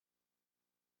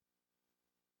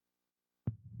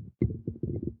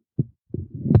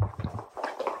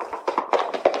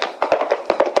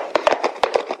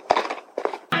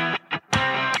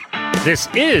This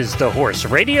is the Horse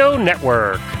Radio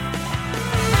Network.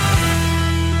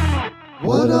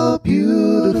 What a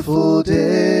beautiful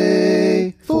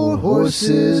day for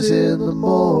horses in the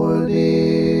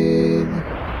morning.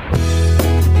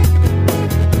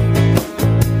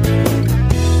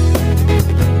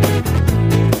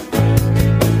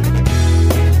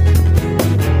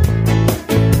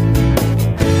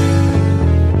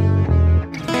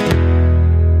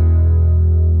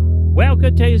 Well,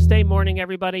 good Tuesday morning,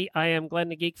 everybody. I am Glenn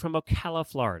the Geek from Ocala,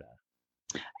 Florida.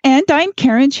 And I'm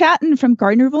Karen Chatton from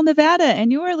Gardnerville, Nevada,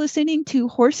 and you are listening to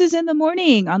Horses in the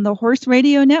Morning on the Horse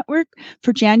Radio Network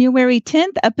for January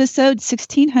 10th, episode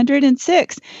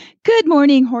 1606. Good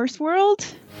morning, Horse World.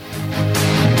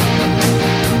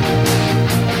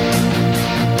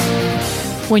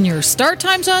 When your start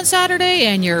time's on Saturday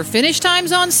and your finish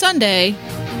time's on Sunday,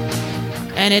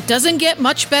 and it doesn't get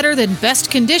much better than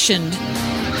best conditioned,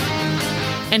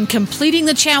 and completing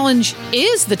the challenge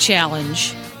is the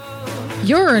challenge,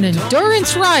 you're an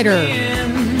endurance rider.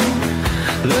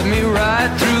 Let me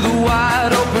ride through the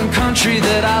wide open country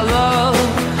that I love,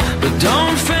 but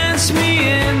don't fence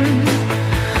me in.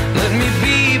 Let me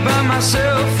be by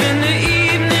myself in the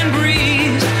evening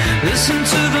breeze. Listen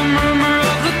to the murmur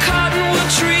of the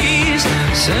cottonwood trees.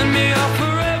 Send me off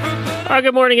forever.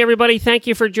 Good morning, everybody. Thank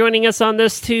you for joining us on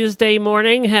this Tuesday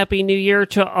morning. Happy New Year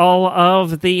to all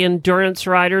of the endurance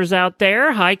riders out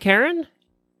there. Hi, Karen.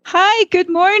 Hi, good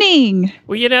morning.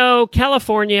 Well, you know,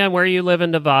 California, where you live in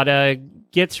Nevada,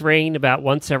 gets rain about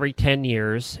once every 10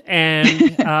 years, and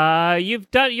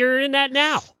you're in that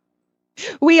now.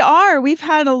 We are. We've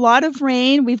had a lot of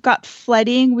rain. We've got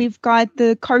flooding. We've got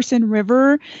the Carson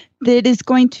River that is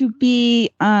going to be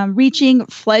reaching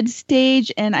flood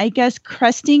stage, and I guess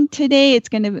cresting today. It's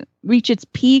going to reach its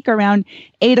peak around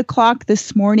 8 o'clock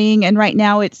this morning, and right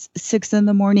now it's 6 in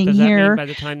the morning here. Does that mean by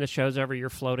the time the show's over,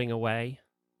 you're floating away?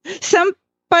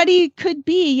 Somebody could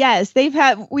be, yes.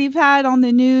 We've had on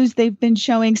the news, they've been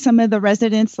showing some of the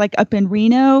residents like up in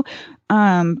Reno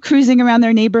cruising around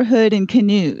their neighborhood in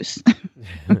canoes.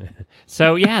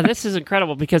 So yeah, this is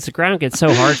incredible because the ground gets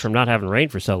so hard from not having rain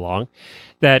for so long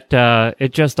that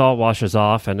it just all washes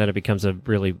off and then it becomes a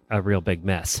real big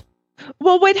mess.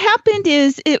 Well, what happened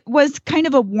is it was kind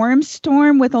of a warm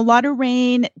storm with a lot of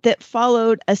rain that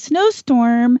followed a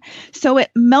snowstorm. So it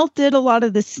melted a lot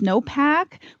of the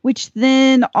snowpack, which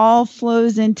then all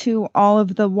flows into all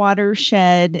of the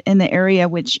watershed in the area,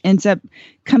 which ends up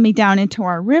coming down into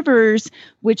our rivers,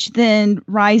 which then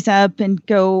rise up and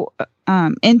go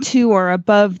into or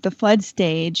above the flood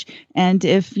stage. And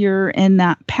if you're in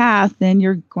that path, then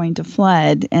you're going to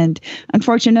flood. And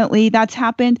unfortunately, that's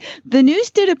happened. The news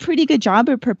did a pretty good job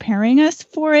of preparing us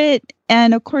for it.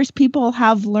 And of course, people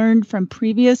have learned from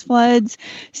previous floods.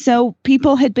 So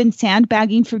people had been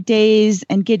sandbagging for days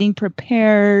and getting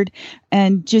prepared.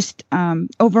 And just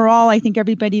overall, I think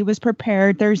everybody was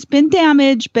prepared. There's been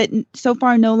damage, but so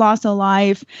far, no loss of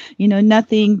life.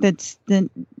 Nothing that's been,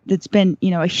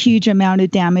 a huge amount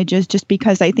of damages, just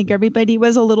because I think everybody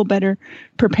was a little better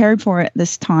prepared for it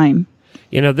this time.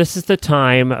 This is the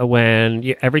time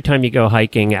when every time you go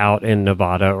hiking out in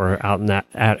Nevada or out in that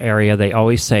area, they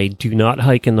always say, do not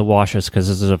hike in the washes because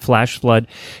this is a flash flood.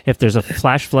 If there's a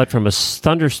flash flood from a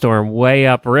thunderstorm way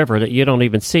upriver that you don't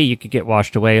even see, you could get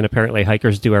washed away, and apparently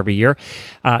hikers do every year.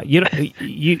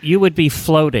 You would be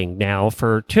floating now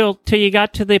till you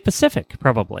got to the Pacific,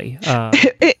 probably.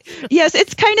 Yes,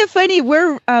 it's kind of funny.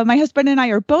 We're my husband and I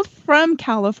are both from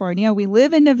California. We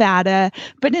live in Nevada,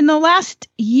 but in the last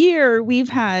year, we've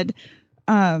had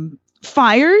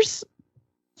fires,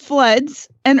 floods,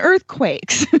 and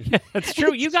earthquakes. Yeah, that's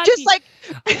true. You got just like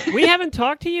we haven't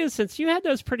talked to you since you had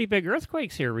those pretty big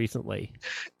earthquakes here recently.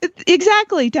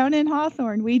 Exactly, down in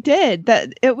Hawthorne, we did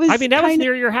that. It was. I mean, that was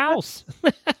near your house.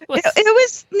 It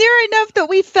was near enough that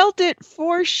we felt it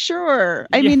for sure.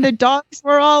 I mean, the dogs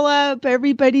were all up.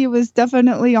 Everybody was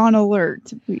definitely on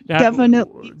alert.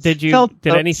 Did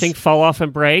anything fall off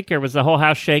and break, or was the whole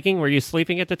house shaking? Were you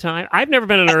sleeping at the time? I've never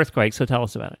been in an earthquake, so tell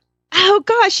us about it. Oh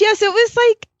gosh, yes, it was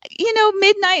like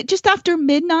midnight, just after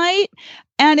midnight.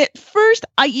 And at first,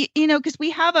 because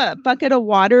we have a bucket of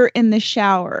water in the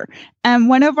shower, and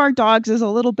one of our dogs is a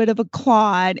little bit of a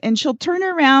clod, and she'll turn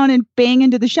around and bang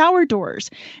into the shower doors.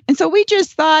 And so we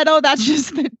just thought, oh, that's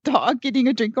just the dog getting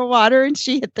a drink of water, and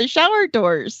she hit the shower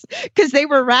doors because they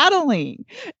were rattling.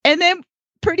 And then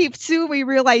pretty soon we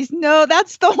realized, no,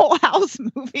 that's the whole house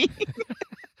moving.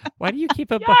 Why do you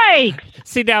keep a bucket?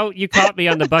 See, now you caught me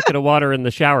on the bucket of water in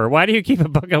the shower. Why do you keep a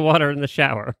bucket of water in the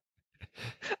shower?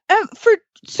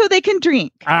 So they can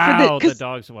drink. Oh, the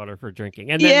dog's water for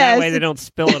drinking. And then that way they don't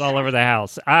spill it all over the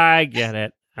house. I get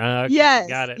it. Yes,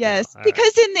 got it. yes. Now. All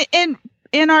Because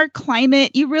in our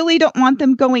climate, you really don't want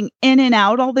them going in and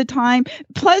out all the time.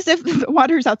 Plus, if the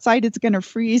water's outside, it's going to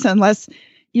freeze unless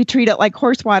you treat it like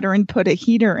horse water and put a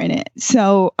heater in it.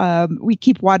 So we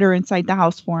keep water inside the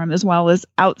house for them as well as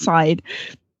outside.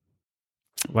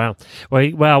 Wow.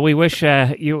 Well, we wish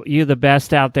you the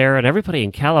best out there, and everybody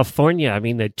in California. I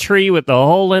mean, the tree with the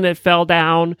hole in it fell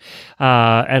down,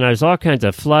 and there's all kinds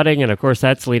of flooding, and of course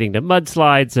that's leading to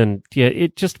mudslides. And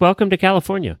it just welcome to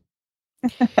California.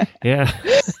 Yeah.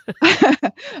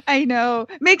 I know.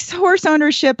 Makes horse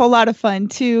ownership a lot of fun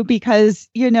too, because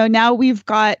now we're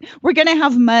going to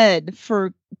have mud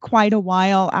for quite a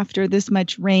while after this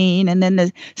much rain and then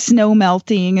the snow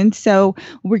melting, and so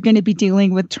we're going to be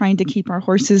dealing with trying to keep our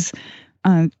horses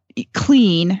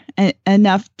clean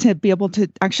enough to be able to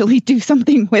actually do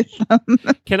something with them.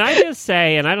 Can I just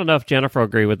say, and I don't know if Jennifer will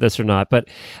agree with this or not, but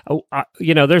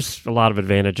there's a lot of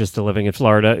advantages to living in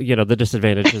Florida. The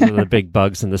disadvantages are the big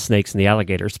bugs and the snakes and the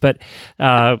alligators, but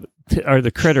or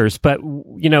the critters. But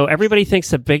everybody thinks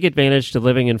the big advantage to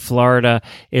living in Florida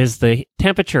is the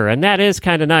temperature, and that is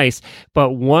kind of nice.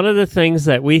 But one of the things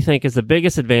that we think is the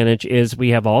biggest advantage is we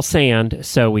have all sand,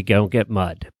 so we don't get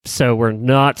mud. So we're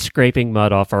not scraping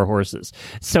mud off our horses.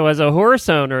 So as a horse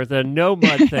owner, the no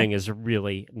mud thing is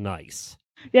really nice.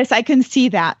 Yes, I can see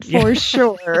that for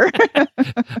sure.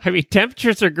 I mean,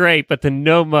 temperatures are great, but the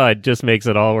no mud just makes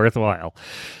it all worthwhile.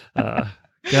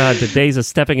 God, the days of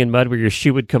stepping in mud where your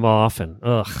shoe would come off and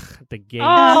the game.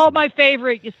 Oh, my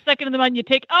favorite. You suck it in the mud and you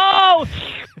take,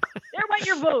 there went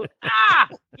your boot. Yeah.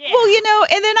 Well,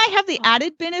 and then I have the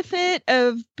added benefit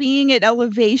of being at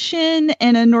elevation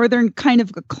in a northern kind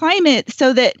of climate,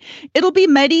 so that it'll be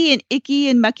muddy and icky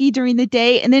and mucky during the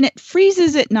day, and then it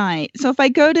freezes at night. So if I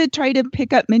go to try to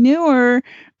pick up manure,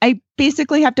 I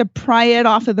basically have to pry it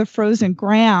off of the frozen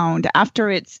ground after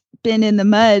it's been in the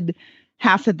mud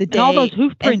half of the day. And all those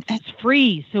hoof prints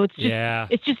freeze, so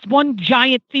it's just one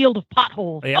giant field of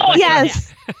potholes. Yeah,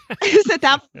 yes. Isn't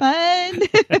that fun?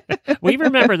 We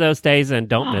remember those days and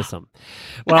don't miss them.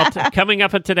 Well, coming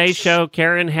up on today's show,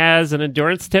 Karen has an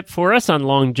endurance tip for us on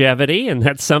longevity, and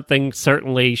that's something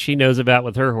certainly she knows about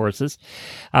with her horses.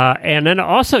 And then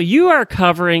also you are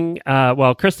covering,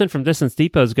 Kristen from Distance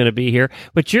Depot is going to be here,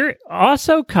 but you're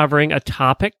also covering a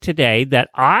topic today that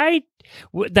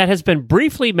has been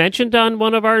briefly mentioned on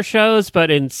one of our shows,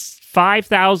 but in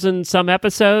 5,000 some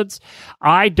episodes,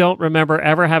 I don't remember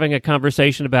ever having a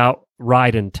conversation about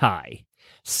ride and tie.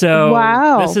 So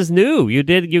This is new.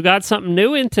 You got something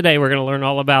new in today. We're going to learn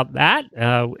all about that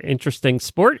interesting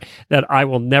sport that I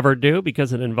will never do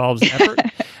because it involves effort.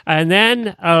 And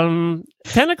then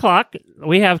 10 o'clock,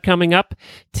 we have coming up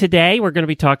today, we're going to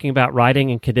be talking about riding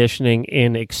and conditioning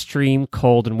in extreme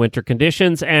cold and winter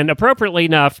conditions. And appropriately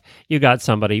enough, you got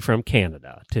somebody from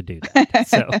Canada to do that.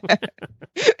 So,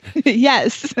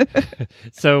 yes.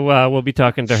 So we'll be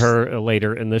talking to her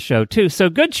later in the show, too. So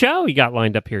good show you got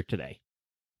lined up here today.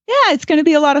 Yeah, it's going to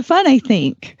be a lot of fun, I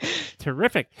think.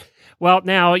 Terrific. Well,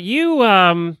 now you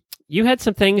had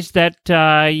some things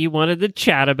that you wanted to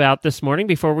chat about this morning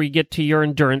before we get to your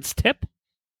endurance tip.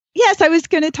 Yes, I was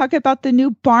going to talk about the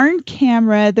new barn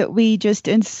camera that we just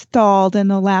installed in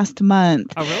the last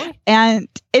month. Oh, really? And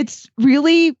it's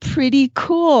really pretty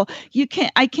cool.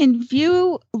 I can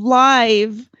view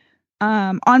live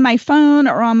on my phone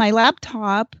or on my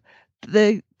laptop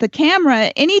the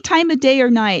camera any time of day or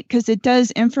night, because it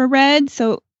does infrared.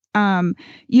 So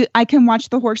I can watch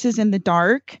the horses in the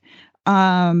dark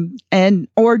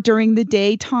or during the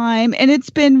daytime. And it's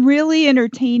been really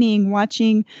entertaining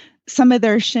watching some of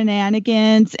their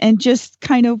shenanigans and just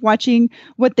kind of watching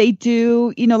what they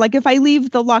do. Like if I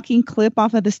leave the locking clip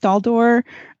off of the stall door,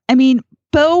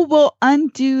 Bo will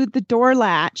undo the door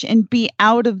latch and be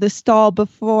out of the stall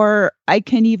before I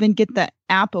can even get the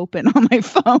app open on my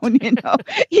phone.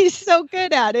 He's so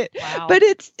good at it. Wow. But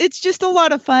it's just a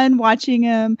lot of fun watching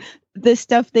him, the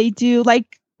stuff they do.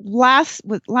 Like last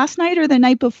night or the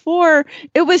night before,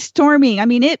 it was storming.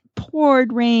 It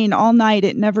poured rain all night.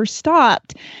 It never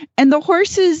stopped. And the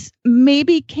horses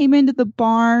maybe came into the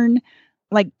barn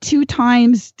like 2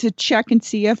 times to check and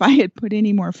see if I had put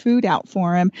any more food out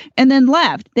for him, and then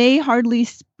left. They hardly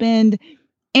spend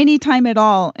any time at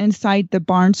all inside the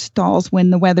barn stalls when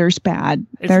the weather's bad.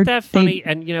 Isn't that funny?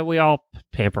 And we all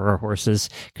pamper our horses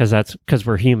because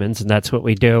we're humans and that's what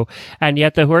we do. And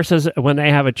yet the horses, when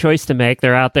they have a choice to make,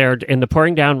 they're out there in the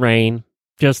pouring down rain,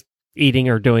 just eating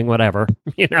or doing whatever,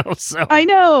 so I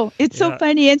know it's so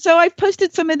funny. And so I've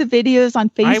posted some of the videos on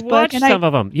Facebook. I watched some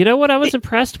of them. What I was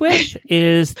impressed with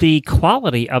is the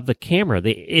quality of the camera.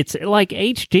 It's like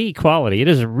HD quality. It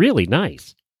is really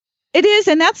nice. It is,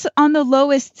 and that's on the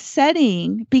lowest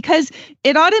setting because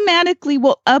it automatically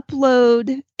will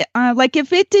upload. Like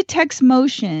if it detects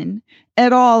motion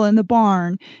at all in the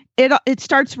barn, it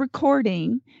starts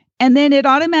recording, and then it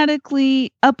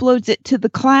automatically uploads it to the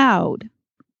cloud.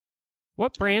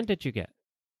 What brand did you get?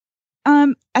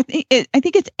 I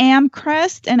think it's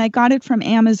Amcrest, and I got it from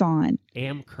Amazon.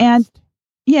 Amcrest. And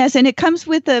yes, and it comes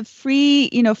with a free,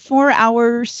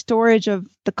 4-hour storage of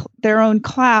their own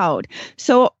cloud.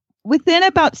 So within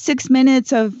about 6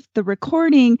 minutes of the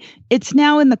recording, it's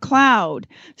now in the cloud.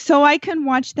 So I can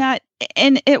watch that,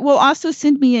 and it will also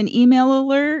send me an email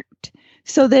alert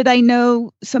so that I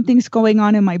know something's going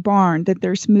on in my barn, that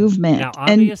there's movement. Now,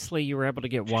 obviously, you were able to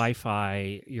get your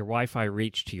Wi-Fi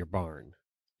reach to your barn.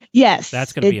 Yes,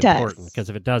 that's going to be important because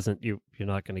if it doesn't, you're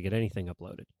not going to get anything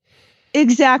uploaded.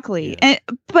 Exactly. Yeah.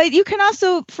 But you can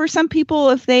also, for some people,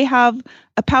 if they have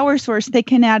a power source, they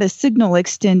can add a signal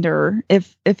extender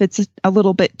if it's a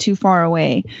little bit too far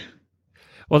away.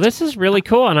 Well, this is really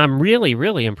cool, and I'm really,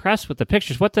 really impressed with the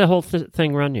pictures. What the whole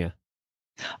thing run you?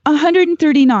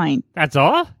 $139. That's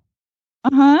all?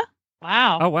 Uh-huh.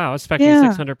 Wow. Oh, wow. I was expecting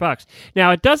 $600.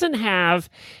 Now, it doesn't have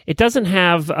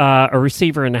a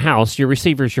receiver in the house. Your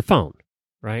receiver is your phone.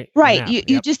 Right. Right.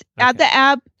 You just add the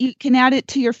app. You can add it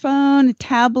to your phone,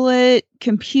 tablet,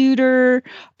 computer.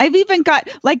 I've even got,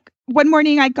 like, one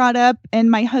morning I got up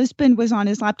and my husband was on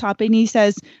his laptop and he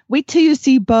says, "Wait till you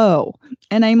see Bo."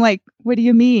 And I'm like, "What do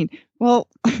you mean?" "Well,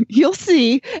 you'll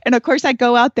see." And of course I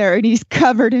go out there and he's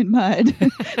covered in mud.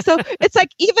 So it's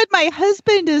like even my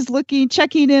husband is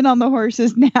checking in on the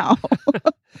horses now.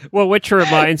 Well, which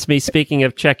reminds me, speaking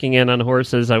of checking in on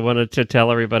horses, I wanted to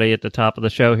tell everybody at the top of the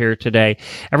show here today,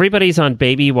 everybody's on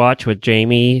baby watch with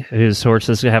Jamie, whose horse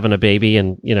is having a baby.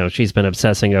 And, she's been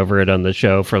obsessing over it on the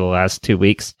show for the last 2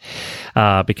 weeks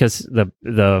because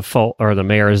the foal or the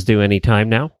mare is due any time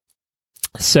now.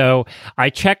 So I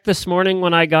checked this morning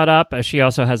when I got up. She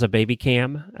also has a baby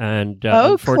cam, and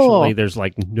unfortunately, cool. There's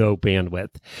like no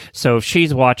bandwidth. So if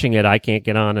she's watching it, I can't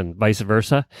get on, and vice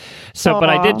versa. So, but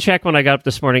I did check when I got up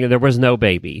this morning, and there was no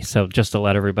baby. So just to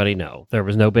let everybody know, there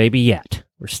was no baby yet.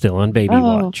 We're still on baby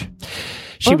watch.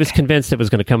 She was convinced it was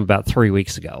going to come about 3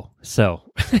 weeks ago. So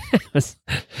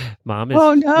Mom is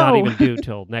not even due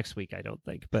till next week, I don't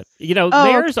think. But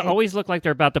mares always look like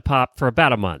they're about to pop for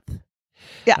about a month.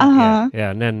 Yeah,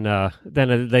 yeah, and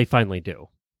then they finally do.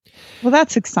 Well,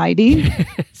 that's exciting.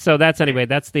 So that's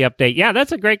the update. Yeah,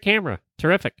 that's a great camera.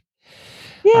 Terrific.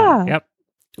 Yeah. Yep.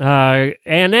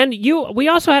 And then we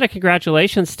also had a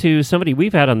congratulations to somebody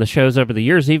we've had on the shows over the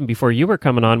years. Even before you were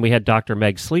coming on, we had Dr.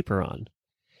 Meg Sleeper on.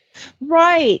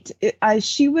 Right.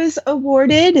 She was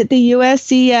awarded the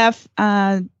USCF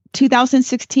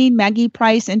 2016 Maggie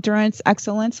Price Endurance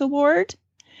Excellence Award.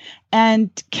 And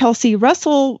Kelsey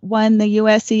Russell won the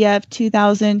USCF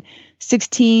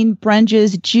 2016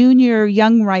 Brunges Junior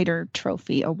Young Rider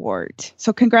Trophy Award.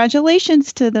 So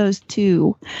congratulations to those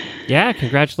two. Yeah,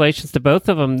 congratulations to both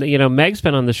of them. Meg's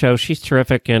been on the show. She's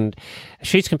terrific, and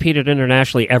she's competed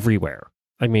internationally everywhere.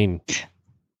 I mean,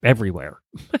 everywhere.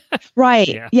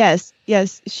 Right. Yeah.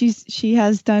 Yes. She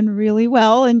has done really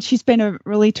well, and she's been a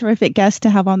really terrific guest to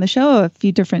have on the show a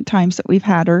few different times that we've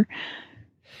had her.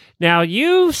 Now,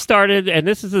 you started, and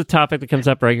this is a topic that comes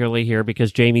up regularly here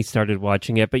because Jamie started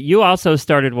watching it, but you also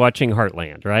started watching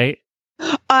Heartland, right?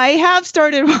 I have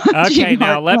started watching Okay,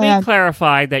 now Heartland. Let me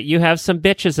clarify that you have some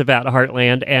bitches about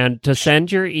Heartland and to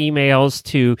send your emails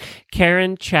to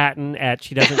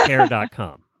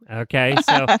KarenChatton@SheDoesn'tCare.com. Okay,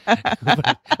 so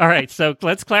all right. So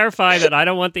let's clarify that I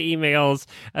don't want the emails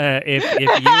if you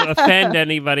offend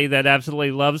anybody that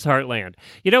absolutely loves Heartland.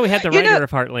 We had the writer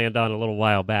of Heartland on a little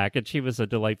while back, and she was a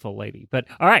delightful lady. But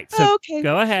all right, so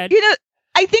go ahead.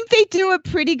 I think they do a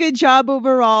pretty good job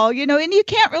overall. And you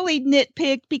can't really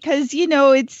nitpick because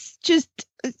it's just.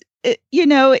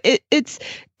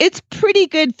 It's pretty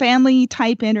good family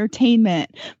type entertainment.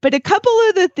 But a couple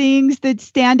of the things that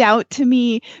stand out to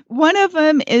me, one of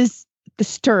them is the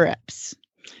stirrups.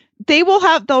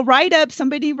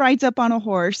 Somebody rides up on a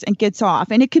horse and gets off,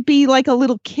 and it could be like a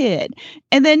little kid.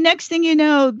 And then next thing you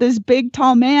know, this big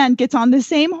tall man gets on the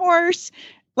same horse,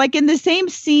 like in the same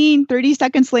scene 30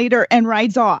 seconds later, and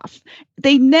rides off.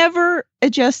 They never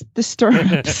adjust the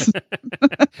stirrups.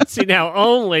 See, now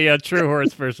only a true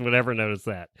horse person would ever notice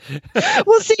that.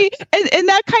 Well, see, and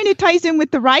that kind of ties in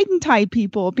with the ride and tie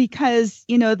people because,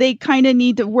 they kind of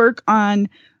need to work on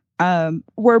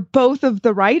where both of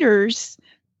the riders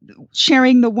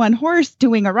sharing the one horse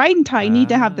doing a ride and tie need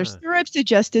to have their stirrups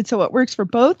adjusted so it works for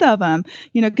both of them,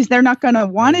 because they're not going to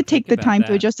want to take the time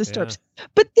to adjust the stirrups.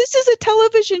 But this is a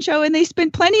television show and they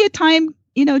spend plenty of time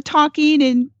talking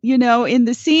and, in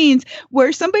the scenes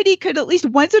where somebody could at least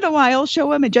once in a while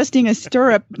show him adjusting a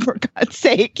stirrup, for God's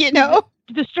sake, Did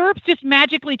the stirrups just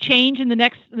magically change in the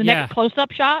next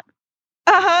close-up shot?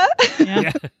 Uh-huh.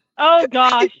 Yeah. Oh,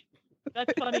 gosh.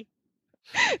 That's funny.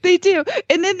 They do.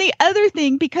 And then the other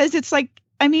thing, because it's like,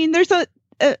 there's a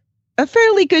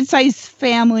fairly good sized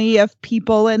family of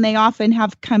people, and they often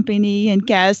have company and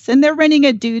guests, and they're running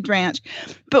a dude ranch.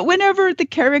 But whenever the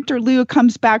character Lou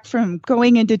comes back from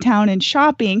going into town and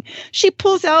shopping, she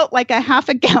pulls out like a half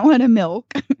a gallon of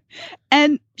milk.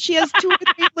 And she has 2 or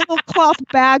 3 little cloth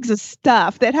bags of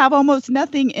stuff that have almost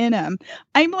nothing in them.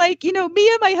 I'm like, me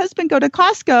and my husband go to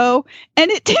Costco, and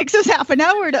it takes us half an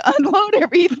hour to unload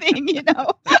everything,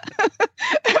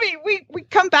 we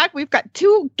come back, we've got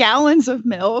 2 gallons of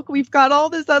milk, we've got all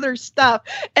this other stuff,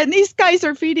 and these guys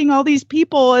are feeding all these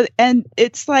people, and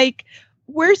it's like,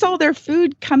 where's all their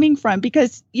food coming from?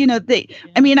 Because,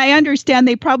 I understand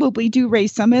they probably do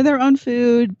raise some of their own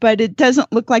food, but it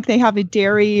doesn't look like they have a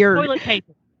dairy or toilet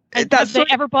paper. Have they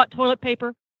ever bought toilet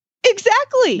paper?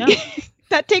 Exactly. No?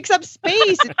 That takes up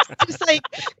space. It's just like,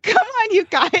 come on, you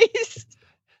guys. It's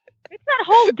that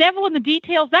whole devil in the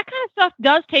details. That kind of stuff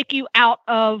does take you out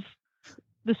of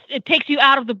it takes you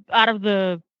out of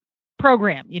the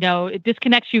program. It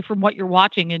disconnects you from what you're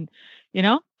watching, and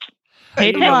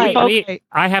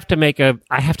I have to make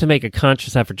a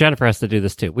conscious effort. Jennifer has to do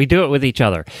this too. We do it with each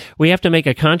other. We have to make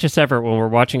a conscious effort when we're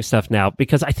watching stuff now,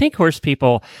 because I think horse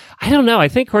people, I don't know, I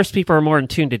think horse people are more in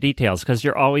tune to details, because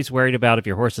you're always worried about if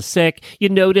your horse is sick. You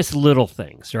notice little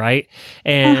things, right?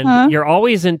 And you're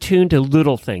always in tune to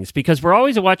little things, because we're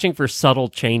always watching for subtle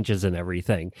changes in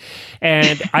everything.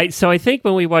 And I think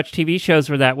when we watch TV shows,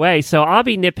 we're that way. So I'll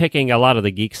be nitpicking a lot of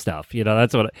the geek stuff.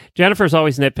 That's what Jennifer's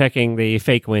always nitpicking, the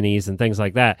fake Winnies and things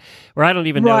like that, where I don't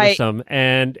even notice them.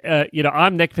 And,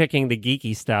 I'm nitpicking the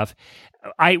geeky stuff.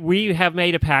 We have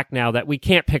made a pact now that we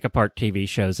can't pick apart TV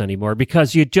shows anymore,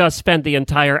 because you just spend the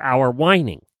entire hour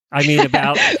whining.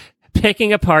 About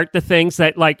picking apart the things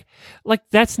that like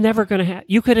that's never going to happen.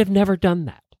 You could have never done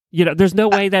that. There's no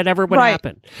way that ever would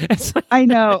happen. I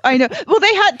know. Well,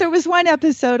 there was one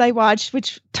episode I watched,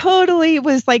 which totally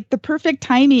was like the perfect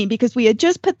timing, because we had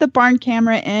just put the barn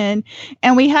camera in,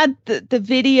 and we had the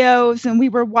videos, and we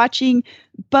were watching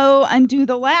Bo undo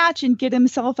the latch and get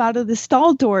himself out of the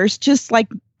stall doors. Just like,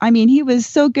 he was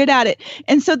so good at it.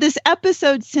 And so this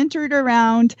episode centered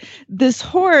around this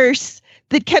horse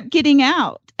that kept getting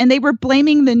out, and they were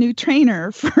blaming the new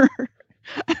trainer for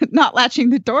not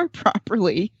latching the door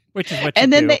properly. Which is what you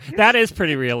do. That is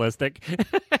pretty realistic.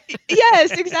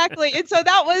 Yes, exactly. And so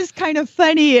that was kind of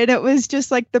funny, and it was just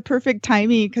like the perfect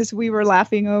timing, because we were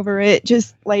laughing over it.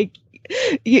 Just like,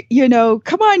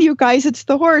 come on, you guys, it's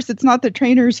the horse. It's not the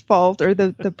trainer's fault, or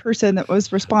the person that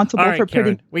was responsible for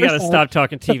Karen, putting. We got to stop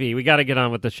talking TV. We got to get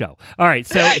on with the show. All right.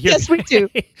 So yes, we do.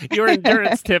 Your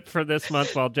endurance tip for this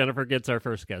month, while Jennifer gets our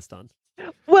first guest on.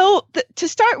 Well, to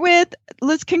start with,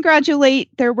 let's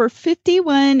congratulate. There were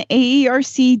 51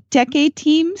 AERC decade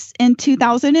teams in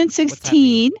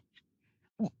 2016.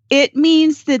 It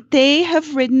means that they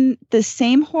have ridden the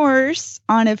same horse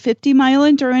on a 50-mile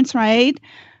endurance ride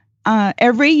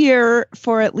every year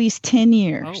for at least 10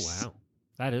 years. Oh, wow.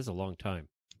 That is a long time.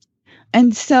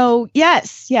 And so,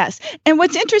 yes. And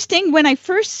what's interesting, when I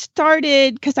first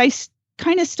started, because I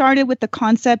kind of started with the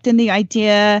concept and the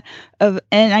idea of,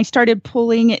 and I started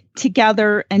pulling it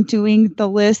together and doing the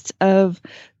list of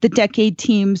the decade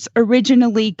teams,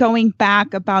 originally going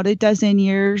back about a dozen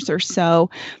years or so.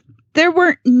 There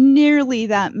weren't nearly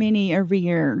that many every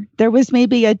year. There was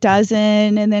maybe a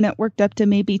dozen, and then it worked up to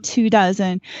maybe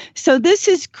 24. So this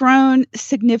has grown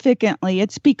significantly.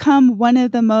 It's become one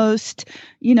of the most,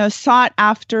 sought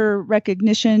after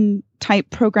recognition type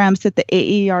programs that the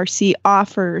AERC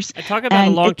offers. I talk about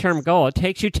a long-term goal. It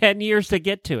takes you 10 years to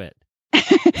get to it.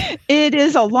 It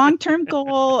is a long-term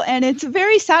goal, and it's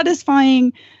very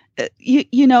satisfying,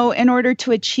 in order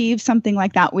to achieve something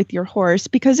like that with your horse,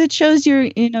 because it shows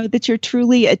that you're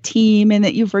truly a team and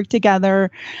that you've worked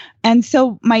together. And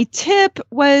so my tip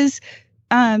was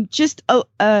just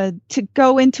to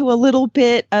go into a little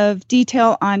bit of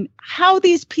detail on how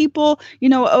these people,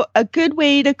 a good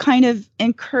way to kind of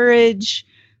encourage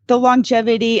the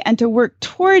longevity and to work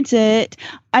towards it.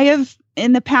 I have,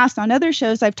 in the past on other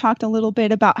shows, I've talked a little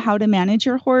bit about how to manage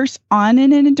your horse on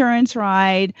an endurance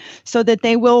ride so that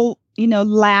they will,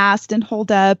 last and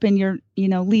hold up, and you're,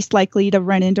 least likely to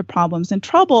run into problems and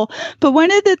trouble. But one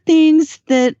of the things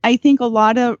that I think a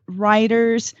lot of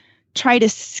riders try to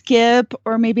skip,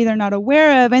 or maybe they're not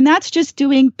aware of, and that's just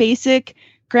doing basic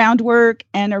groundwork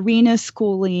and arena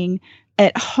schooling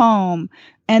at home.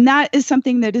 And that is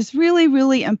something that is really,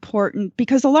 really important,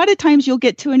 because a lot of times you'll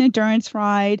get to an endurance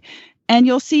ride and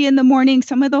you'll see in the morning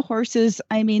some of the horses,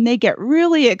 I mean, they get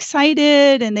really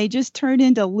excited and they just turn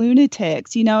into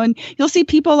lunatics, and you'll see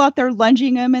people out there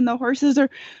lunging them and the horses are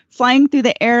flying through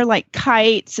the air like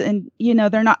kites, and,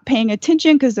 they're not paying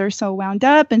attention because they're so wound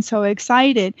up and so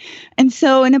excited. And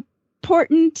so an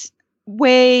important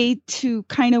way to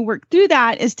kind of work through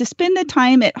that is to spend the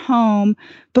time at home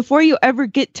before you ever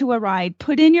get to a ride.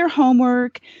 Put in your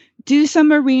homework, do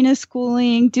some arena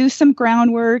schooling, do some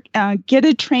groundwork, get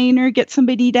a trainer, get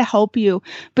somebody to help you,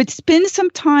 but spend some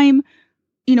time,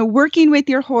 working with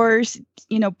your horse,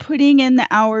 putting in the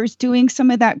hours, doing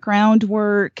some of that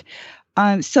groundwork,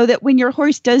 so that when your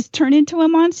horse does turn into a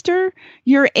monster,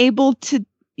 you're able to,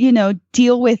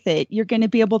 deal with it. You're going to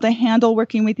be able to handle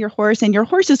working with your horse, and your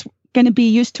horse is going to be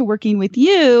used to working with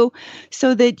you,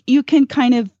 so that you can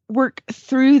kind of work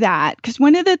through that. Because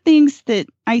one of the things that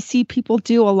I see people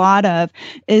do a lot of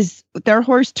is their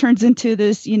horse turns into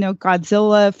this,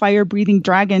 Godzilla, fire-breathing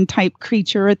dragon type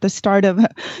creature at the start of an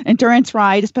endurance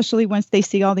ride, especially once they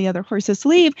see all the other horses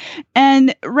leave.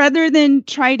 And rather than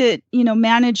try to,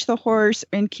 manage the horse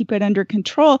and keep it under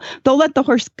control, they'll let the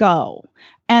horse go.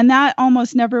 And that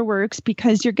almost never works,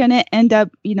 because you're going to end up,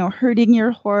 hurting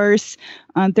your horse.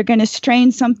 They're going to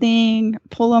strain something,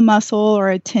 pull a muscle or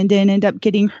a tendon, end up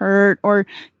getting hurt, or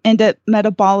end up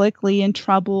metabolically in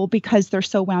trouble because they're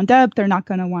so wound up. They're not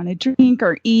going to want to drink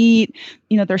or eat.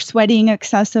 They're sweating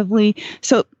excessively.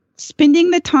 So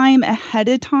spending the time ahead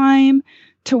of time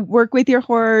to work with your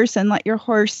horse and let your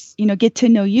horse, get to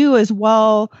know you as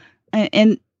well.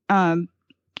 And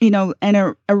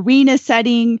an arena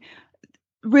setting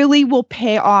really will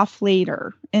pay off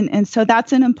later. And so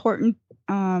that's an important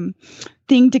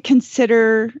thing to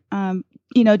consider.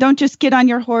 Don't just get on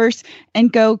your horse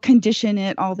and go condition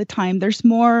it all the time. There's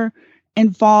more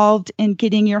involved in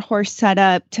getting your horse set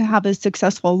up to have a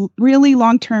successful, really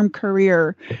long-term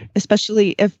career,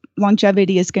 especially if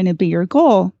longevity is going to be your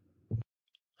goal.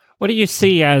 What do you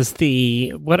see as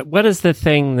what is the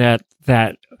thing that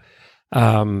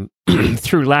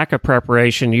through lack of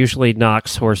preparation usually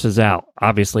knocks horses out?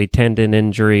 Obviously, tendon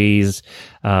injuries,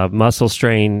 muscle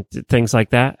strain, things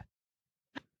like that.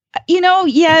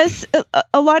 Yes,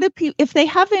 a lot of people, if they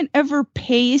haven't ever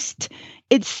paced,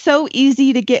 it's so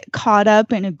easy to get caught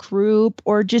up in a group,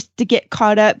 or just to get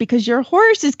caught up because your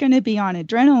horse is going to be on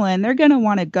adrenaline. They're going to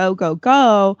want to go, go,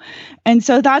 go. And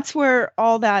so that's where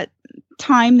all that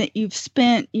time that you've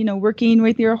spent, working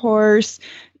with your horse,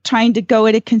 trying to go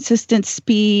at a consistent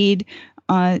speed,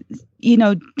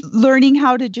 learning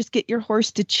how to just get your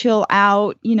horse to chill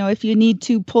out, if you need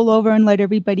to pull over and let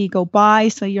everybody go by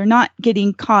so you're not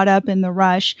getting caught up in the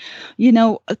rush.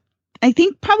 I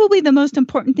think probably the most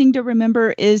important thing to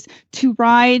remember is to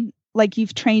ride like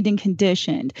you've trained and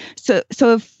conditioned. So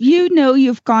if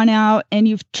you've gone out and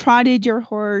you've trotted your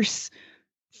horse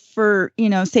for,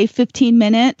 say 15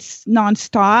 minutes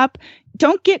nonstop,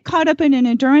 don't get caught up in an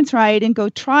endurance ride and go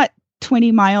trot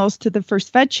 20 miles to the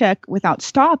first vet check without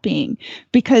stopping,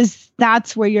 because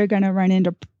that's where you're going to run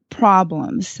into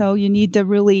problems. So you need to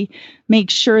really make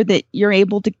sure that you're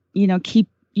able to, keep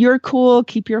your cool,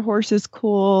 keep your horses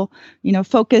cool,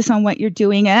 focus on what you're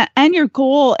doing and your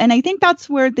goal. And I think that's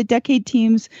where the decade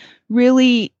teams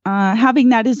really, having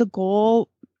that as a goal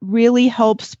really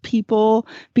helps people,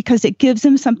 because it gives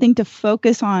them something to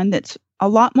focus on that's a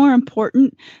lot more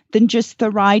important than just the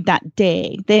ride that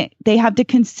day. They have to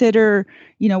consider,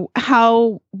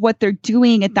 how what they're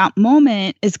doing at that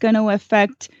moment is going to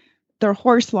affect their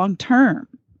horse long term.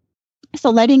 So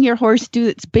letting your horse do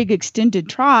its big extended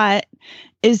trot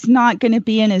is not going to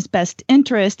be in his best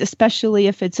interest, especially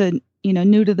if it's a,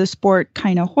 new to the sport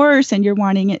kind of horse and you're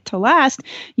wanting it to last.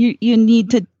 You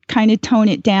need to kind of tone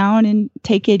it down and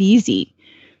take it easy.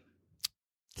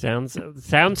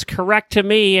 Sounds correct to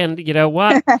me. And you know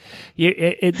what?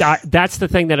 That's the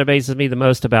thing that amazes me the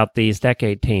most about these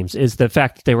decade teams, is the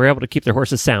fact that they were able to keep their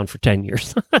horses sound for 10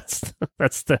 years.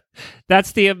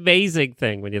 that's the amazing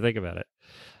thing when you think about it.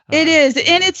 It is.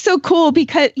 And it's so cool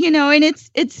because, and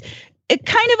it's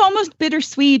kind of almost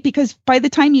bittersweet, because by the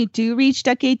time you do reach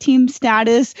decade team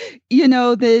status,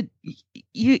 that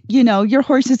your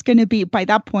horse is going to be, by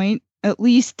that point, at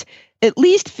least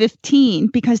 15,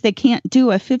 because they can't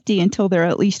do a 50 until they're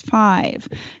at least 5.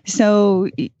 So,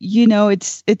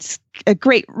 it's a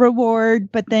great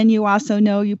reward, but then you also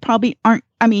know you probably aren't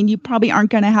going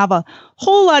to have a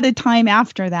whole lot of time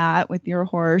after that with your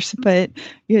horse. But,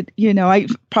 I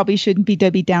probably shouldn't be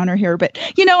Debbie Downer here, but,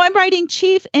 I'm riding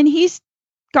Chief and he's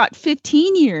got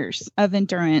 15 years of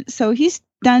endurance. So he's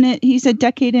done it. He's a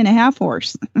decade and a half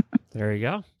horse. There you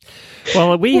go.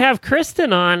 Well, we have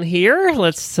Kristen on here.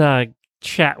 Let's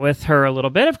chat with her a little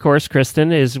bit. Of course,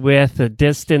 Kristen is with the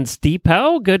Distance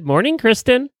Depot. Good morning,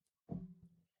 Kristen.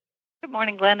 Good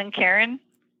morning, Glenn and Karen.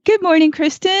 Good morning,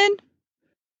 Kristen.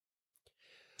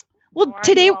 Well, How are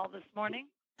today you all this morning?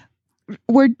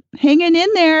 we're hanging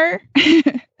in there.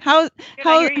 how Good, I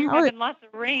how, hear you're how having lots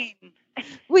of rain.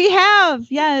 we have,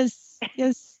 yes.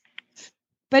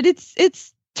 But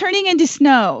it's turning into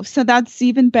snow, so that's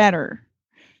even better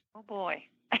Oh boy.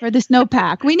 for the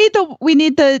snowpack. We need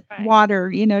the Right.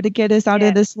 water, to get us out of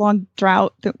Yes. this long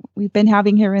drought that we've been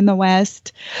having here in the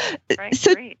West. Right,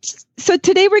 So great. So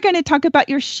today we're going to talk about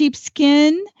your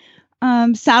sheepskin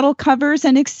saddle covers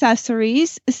and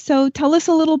accessories. So tell us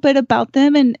a little bit about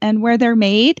them and where they're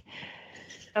made.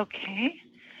 Okay.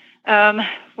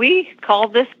 We call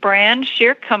this brand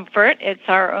Sheer Comfort. It's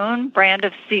our own brand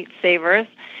of seat savers.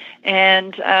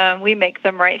 And we make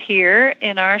them right here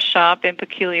in our shop in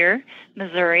Peculiar,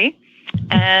 Missouri.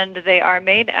 And they are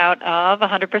made out of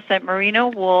 100% merino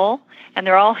wool. And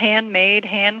they're all handmade,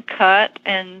 hand cut,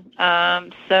 and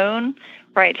sewn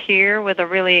right here with a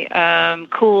really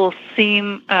cool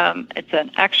seam. It's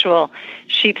an actual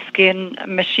sheepskin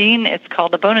machine. It's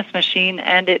called a bonus machine,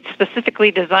 and it's specifically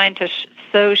designed to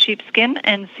sew sheepskin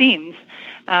and seams.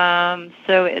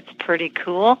 So it's pretty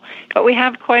cool. But we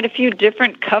have quite a few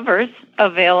different covers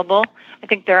available. I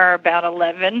think there are about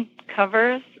 11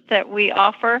 covers that we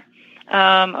offer,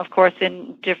 of course,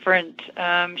 in different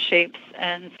shapes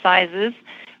and sizes.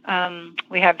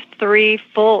 We have 3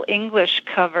 full English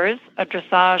covers, a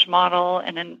dressage model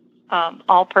and an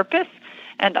all-purpose,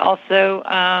 and also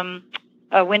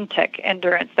a Wintec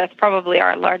Endurance. That's probably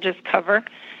our largest cover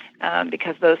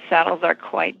because those saddles are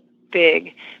quite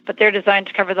big. But they're designed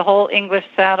to cover the whole English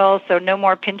saddle, so no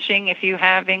more pinching if you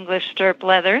have English stirrup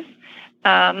leathers.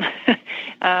 And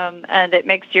it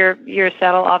makes your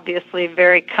saddle obviously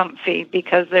very comfy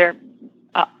because they're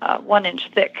 1 inch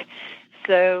thick.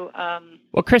 So,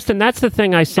 Well, Kristen, that's the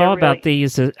thing I saw about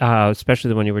these, especially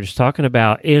the one you were just talking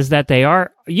about, is that they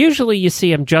are, usually you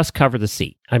see them just cover the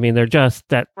seat. I mean, they're just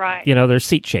that, right. They're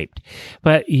seat shaped.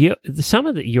 But some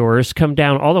of yours come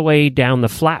down all the way down the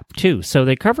flap too. So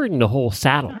they're covering the whole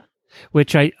saddle,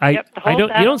 which you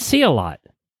don't see a lot.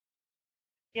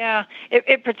 Yeah,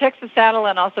 it protects the saddle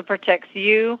and also protects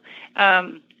you.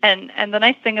 And the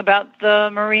nice thing about the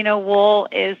merino wool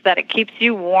is that it keeps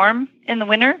you warm in the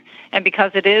winter, and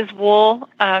because it is wool,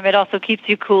 it also keeps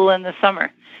you cool in the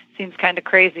summer. Seems kind of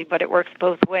crazy, but it works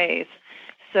both ways.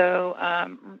 So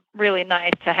really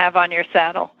nice to have on your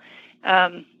saddle.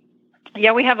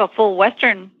 We have a full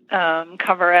Western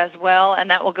cover as well, and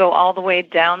that will go all the way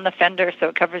down the fender, so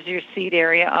it covers your seat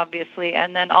area, obviously,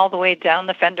 and then all the way down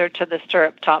the fender to the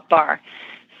stirrup top bar.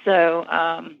 So,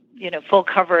 full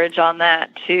coverage on that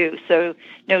too. So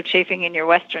no chafing in your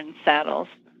Western saddles.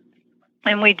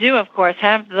 And we do, of course,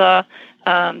 have the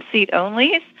seat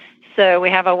onlys. So we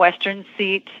have a Western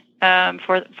seat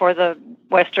for the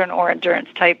Western or endurance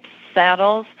type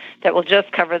saddles that will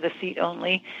just cover the seat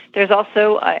only. There's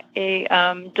also a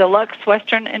deluxe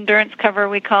Western endurance cover,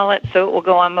 we call it. So it will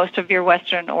go on most of your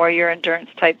Western or your endurance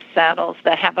type saddles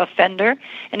that have a fender,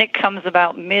 and it comes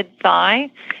about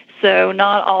mid-thigh. So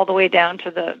not all the way down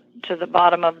to the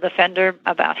bottom of the fender,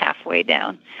 about halfway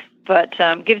down, but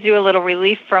gives you a little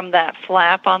relief from that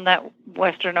flap on that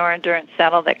Western or endurance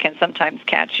saddle that can sometimes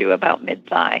catch you about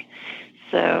mid-thigh.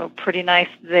 So pretty nice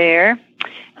there.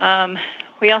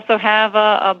 We also have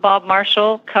a Bob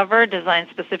Marshall cover designed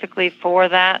specifically for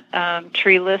that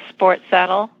treeless sports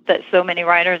saddle that so many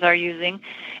riders are using,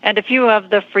 and a few of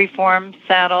the freeform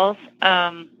saddles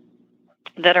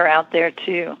that are out there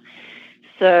too.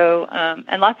 So,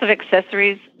 and lots of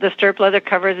accessories. The stirrup leather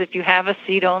covers if you have a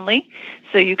seat only.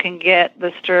 So you can get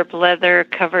the stirrup leather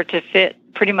cover to fit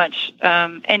pretty much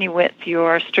any width,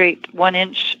 your straight 1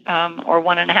 inch or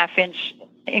 1.5 inch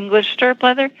English stirrup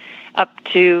leather up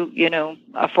to,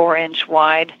 a 4 inch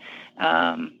wide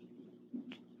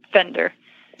fender.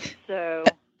 So,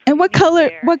 and what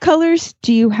colors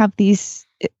do you have these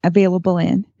available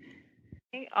in?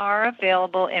 They are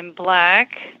available in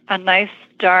black, a nice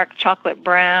dark chocolate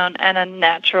brown, and a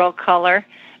natural color,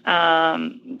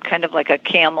 kind of like a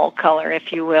camel color,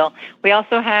 if you will.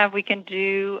 We can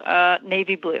do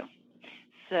navy blue.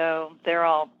 So they're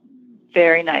all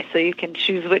very nice. So you can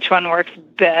choose which one works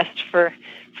best for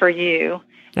you.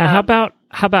 Now,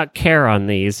 how about care on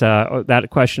these? That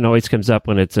question always comes up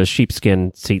when it's a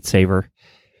sheepskin seat saver.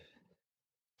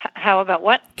 How about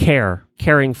what?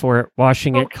 Caring for it,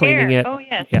 washing it, cleaning it. Oh,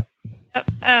 yes.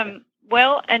 Yeah.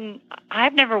 Well, and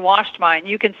I've never washed mine.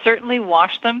 You can certainly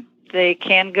wash them. they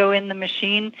can go in the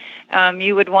machine.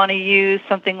 You would want to use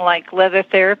something like leather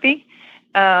therapy,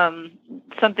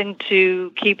 something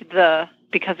to keep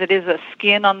because it is a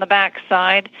skin on the back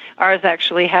side. Ours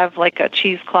actually have like a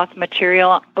cheesecloth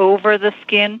material over the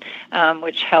skin,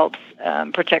 which helps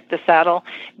protect the saddle.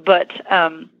 But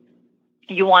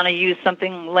you want to use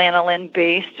something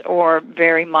lanolin-based or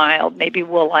very mild, maybe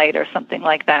woolite or something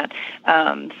like that,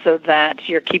 so that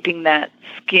you're keeping that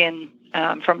skin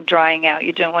from drying out.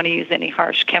 You don't want to use any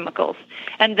harsh chemicals.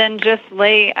 And then just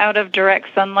lay out of direct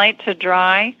sunlight to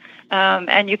dry,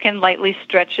 and you can lightly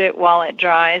stretch it while it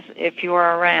dries if you're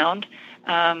around.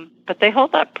 But they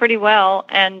hold up pretty well,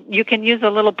 and you can use a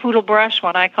little poodle brush,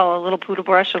 what I call a little poodle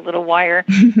brush, a little wire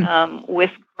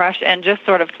whisk brush, and just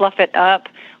sort of fluff it up.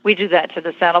 We do that to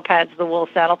the saddle pads, the wool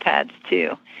saddle pads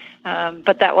too.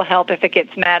 But that will help if it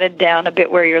gets matted down a bit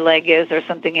where your leg is or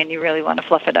something and you really want to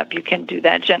fluff it up. You can do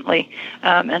that gently,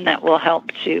 and that will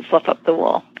help to fluff up the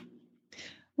wool.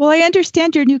 Well, I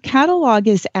understand your new catalog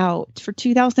is out for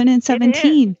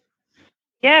 2017.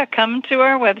 Yeah, come to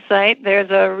our website.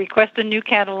 There's a request a new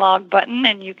catalog button,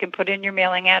 and you can put in your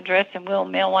mailing address, and we'll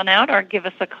mail one out, or give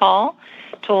us a call,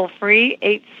 toll free,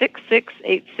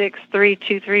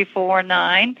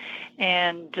 866-863-2349.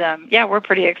 And we're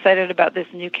pretty excited about this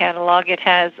new catalog. It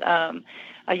has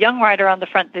a young rider on the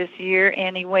front this year,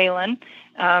 Annie Whalen,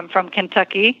 from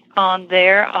Kentucky, on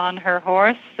her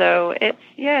horse. So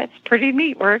it's pretty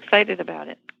neat. We're excited about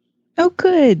it. Oh,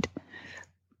 good.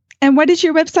 And what is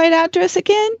your website address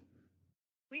again?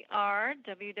 We are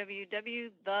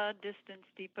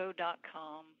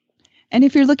www.thedistancedepot.com. And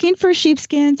if you're looking for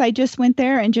sheepskins, I just went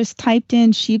there and just typed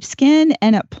in sheepskin,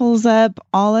 and it pulls up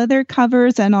all of their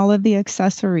covers and all of the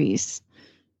accessories.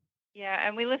 Yeah,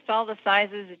 and we list all the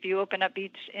sizes. If you open up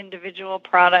each individual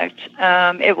product,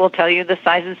 it will tell you the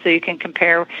sizes so you can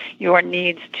compare your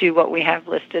needs to what we have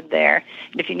listed there.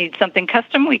 And if you need something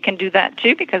custom, we can do that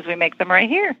too, because we make them right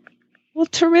here. Well,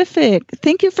 terrific.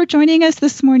 Thank you for joining us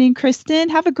this morning, Kristen.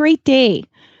 Have a great day.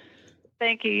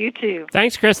 Thank you. You too.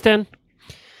 Thanks, Kristen.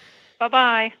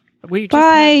 Bye-bye.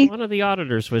 Bye. One of the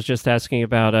auditors was just asking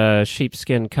about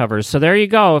sheepskin covers. So there you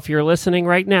go. If you're listening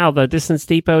right now,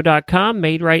 thedistancedepot.com,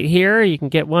 made right here. You can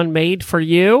get one made for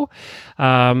you.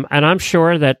 And I'm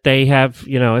sure that they have,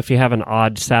 if you have an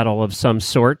odd saddle of some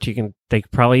sort, they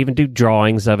could probably even do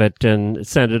drawings of it and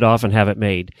send it off and have it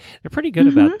made. They're pretty good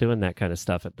about doing that kind of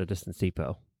stuff at the Distance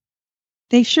Depot.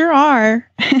 They sure are.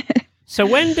 So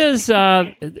when does,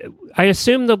 I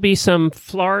assume there'll be some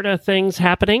Florida things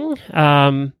happening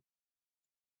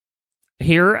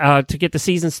here to get the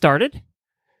season started?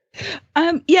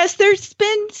 Yes, there's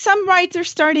been some rides are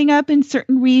starting up in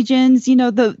certain regions.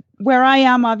 Where I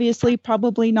am, obviously,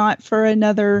 probably not for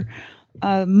another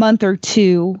month or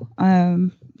two.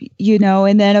 And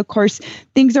then of course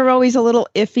things are always a little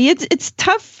iffy. It's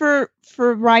tough for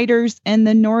riders in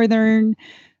the northern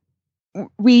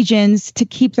regions to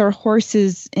keep their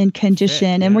horses in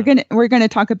condition, and we're gonna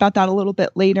talk about that a little bit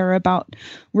later about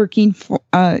working for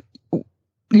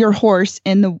your horse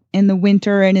in the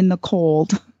winter and in the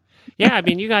cold. Yeah, I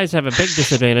mean, you guys have a big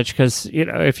disadvantage because,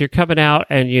 if you're coming out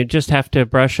and you just have to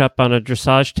brush up on a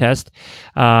dressage test,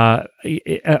 or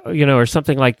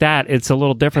something like that, it's a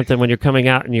little different than when you're coming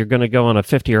out and you're going to go on a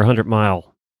 50 or 100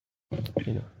 mile,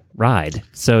 ride.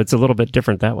 So it's a little bit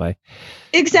different that way.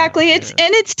 Exactly.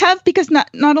 It's tough because not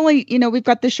only, we've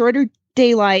got the shorter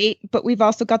daylight, but we've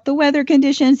also got the weather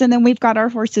conditions, and then we've got our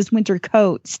horses' winter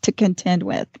coats to contend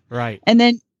with. Right. And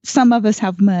then some of us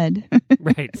have mud.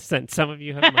 Right. Some of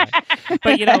you have mud.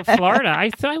 But, Florida,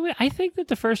 I think that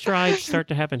the first rides start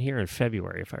to happen here in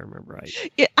February, if I remember right.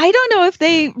 I don't know if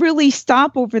they really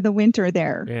stop over the winter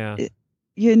there. Yeah.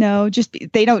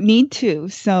 They don't need to.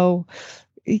 So,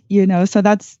 so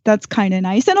that's kind of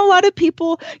nice. And a lot of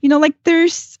people,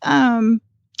 there's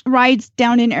rides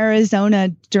down in Arizona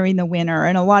during the winter,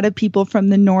 and a lot of people from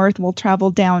the north will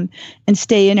travel down and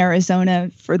stay in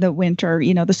Arizona for the winter,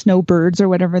 the snowbirds or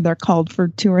whatever they're called, for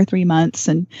 2 or 3 months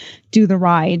and do the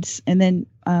rides. And then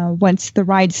once the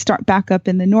rides start back up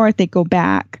in the north, they go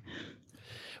back.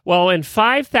 Well, in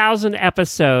 5,000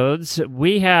 episodes,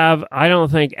 we have, I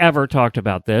don't think, ever talked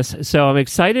about this. So I'm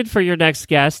excited for your next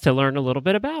guest to learn a little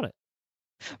bit about it.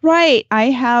 Right. I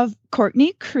have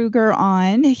Courtney Krueger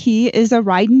on. He is a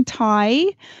ride and tie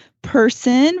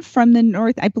person from the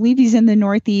north. I believe he's in the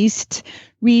Northeast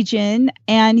region,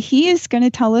 and he is going to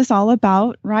tell us all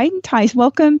about ride and ties.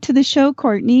 Welcome to the show,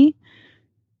 Courtney.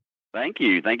 Thank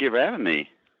you. Thank you for having me.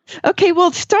 Okay,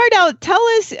 well, start out. Tell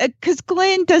us, because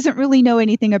Glenn doesn't really know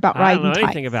anything about ride and ties. I don't know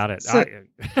anything about it. So,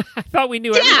 I thought we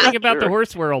knew everything about the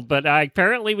horse world, but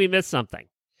apparently we missed something.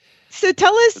 So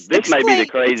tell us. This may be the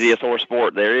craziest horse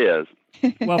sport there is.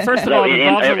 Well, first of all, it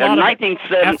involves a lot of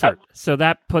effort, so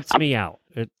that puts me out.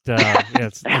 Well,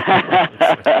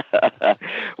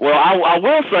 I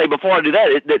will say before I do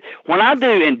that when I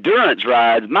do endurance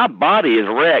rides, my body is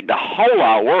wrecked a whole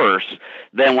lot worse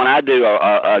than when I do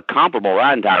a comparable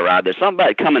riding tie ride. There's something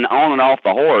about coming on and off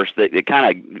the horse that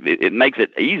it makes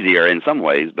it easier in some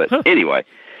ways. But anyway,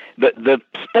 the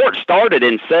sport started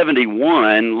in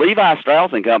 '71. Levi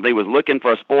Strauss and Company was looking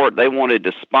for a sport they wanted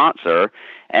to sponsor.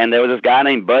 And there was this guy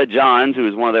named Bud Johns, who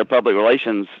was one of their public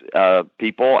relations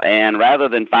people. And rather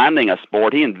than finding a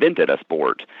sport, he invented a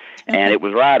sport. And it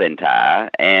was riding tie.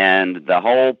 And the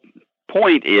whole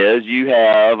point is you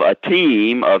have a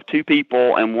team of 2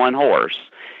 people and 1 horse.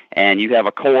 And you have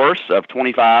a course of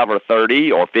 25 or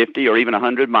 30 or 50 or even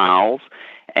 100 miles.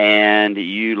 And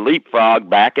you leapfrog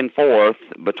back and forth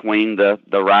between the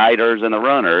riders and the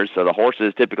runners. So the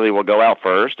horses typically will go out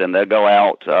first, and they'll go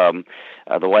out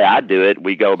the way I do it.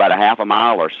 We go about a half a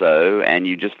mile or so, and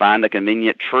you just find a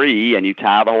convenient tree, and you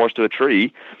tie the horse to a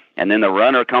tree. And then the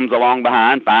runner comes along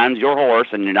behind, finds your horse,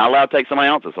 and you're not allowed to take somebody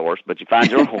else's horse, but you find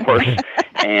your horse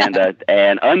and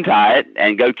untie it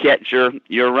and go catch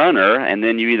your runner. And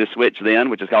then you either switch then,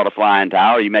 which is called a flying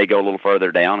tie, or you may go a little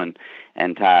further down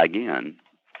and tie again.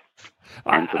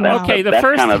 And so that's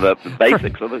kind of the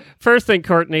basics of it. First thing,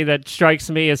 Courtney, that strikes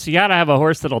me is you got to have a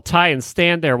horse that'll tie and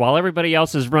stand there while everybody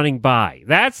else is running by.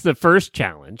 That's the first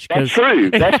challenge. That's true.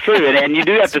 That's true. And you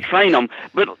do have to train them.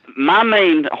 But my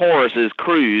main horse is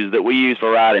Krueger that we use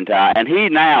for riding tie. And he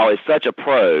now is such a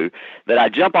pro that I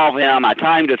jump off him, I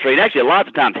tie him to a tree. And actually, lots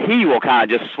of times he will kind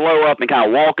of just slow up and kind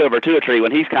of walk over to a tree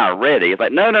when he's kind of ready. It's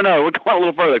like, no, we're going a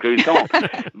little further, Krueger, come on.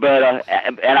 But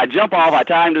and I jump off, I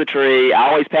tie him to the tree. I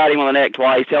always pat him on the neck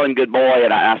twice, tell him good boy,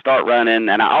 and I start running.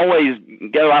 And I always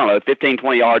go, 15,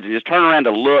 20 yards and just turn around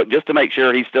to look just to make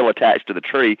sure he's still attached to the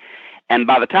tree. And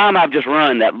by the time I've just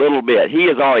run that little bit, he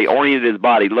has already oriented his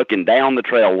body, looking down the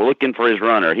trail, looking for his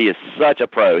runner. He is such a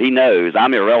pro. He knows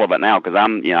I'm irrelevant now because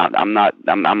I'm gone.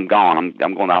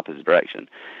 I'm going the opposite direction.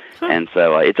 Huh. And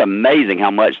so it's amazing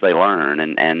how much they learn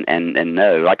and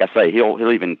know. Like I say, he'll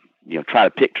even try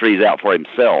to pick trees out for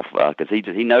himself because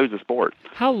he knows the sport.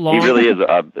 How long? He really is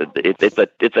it's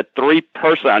a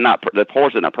 3-person, not the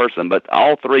horse and a person, but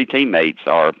all 3 teammates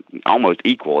are almost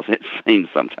equal. It seems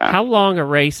sometimes. How long a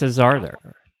races are there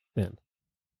then?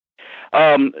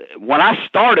 When I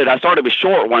started with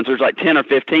short ones. There's like 10 or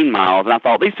 15 miles, and I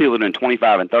thought these people are doing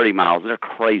 25 and 30 miles. They're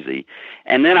crazy.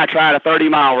 And then I tried a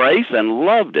 30-mile race and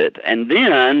loved it. And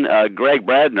then Greg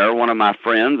Bradner, one of my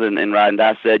friends in riding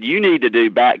die, said, you need to do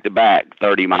back-to-back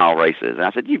 30-mile races. And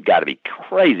I said, you've got to be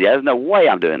crazy. There's no way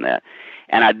I'm doing that.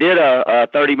 And I did a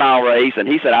 30-mile race, and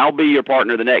he said, I'll be your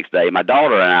partner the next day. My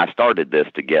daughter and I started this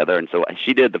together, and so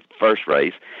she did the first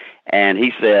race. And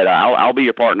he said, I'll be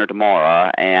your partner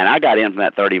tomorrow. And I got in from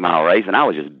that 30-mile race, and I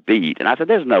was just beat. And I said,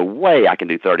 there's no way I can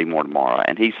do 30 more tomorrow.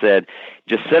 And he said,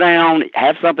 just sit down,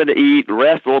 have something to eat,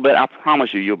 rest a little bit. I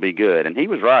promise you'll be good. And he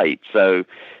was right. So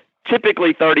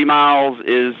typically 30 miles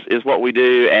is what we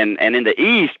do. And in the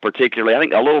East particularly, I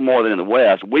think a little more than in the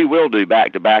West, we will do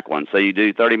back-to-back ones. So you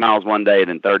do 30 miles one day and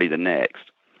then 30 the next.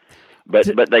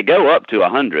 But they go up to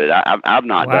 100. I've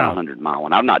not done a 100-mile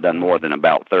one. I've not done more than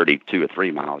about 32 or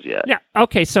 3 miles yet. Yeah.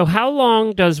 Okay. So how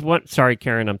long does one? Sorry,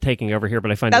 Karen, I'm taking over here,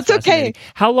 but I find that's this fascinating. Okay.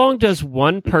 How long does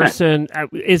one person?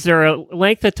 Is there a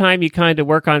length of time you kind of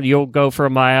work on? You'll go for a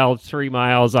mile, 3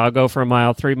 miles. I'll go for a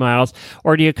mile, 3 miles,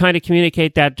 or do you kind of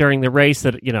communicate that during the race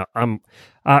that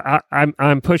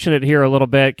I'm pushing it here a little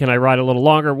bit? Can I ride a little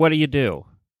longer? What do you do?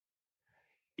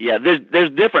 Yeah,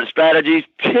 there's different strategies.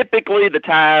 Typically, the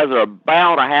ties are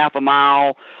about a half a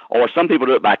mile, or some people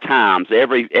do it by times,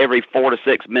 every 4 to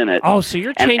 6 minutes. Oh, so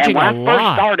you're changing a lot. And when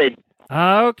I first started,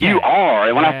 okay, you are.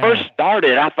 And when I first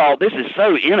started, I thought this is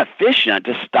so inefficient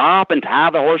to stop and tie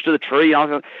the horse to the tree.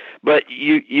 But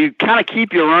you kind of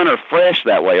keep your runner fresh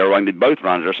that way, or I mean, both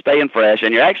runners are staying fresh,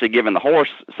 and you're actually giving the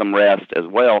horse some rest as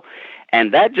well.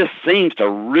 And that just seems to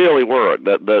really work.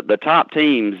 The top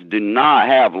teams do not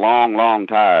have long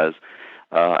ties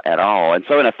at all. And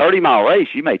so in a 30-mile race,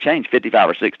 you may change 55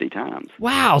 or 60 times.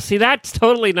 Wow. See, that's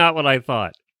totally not what I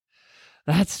thought.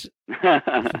 That's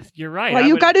you're right. Well,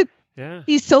 you got to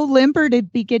be so limber to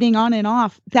be getting on and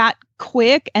off that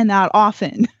quick and that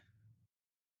often.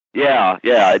 Yeah.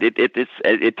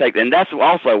 It takes, and that's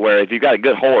also where if you've got a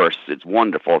good horse, it's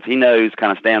wonderful. If he knows,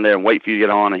 kind of stand there and wait for you to get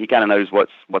on, and he kind of knows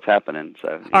what's happening.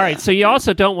 So yeah. All right. So you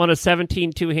also don't want a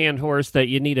 17 two-hand horse that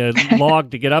you need a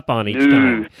log to get up on each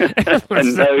time.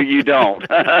 No, you don't.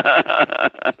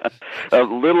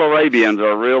 Little Arabians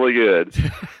are really good.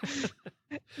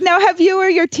 Now, have you or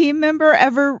your team member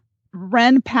ever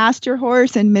ran past your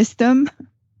horse and missed him?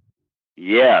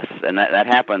 Yes, and that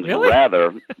happens Really?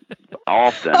 rather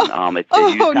often. You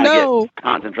Oh, kind of no. get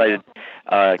concentrated.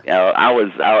 I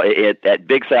was at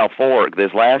Big South Fork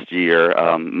this last year.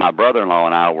 My brother-in-law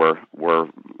and I were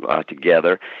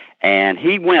together, and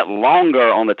he went longer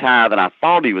on the tire than I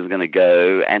thought he was going to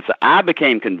go, and so I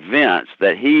became convinced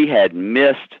that he had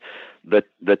missed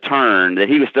the turn, that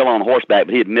he was still on horseback,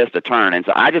 but he had missed a turn, and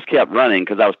so I just kept running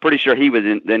because I was pretty sure he was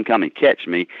then come and catch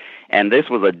me. And this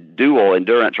was a dual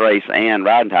endurance race and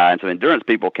riding tie, and some endurance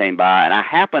people came by, and I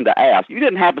happened to ask, "You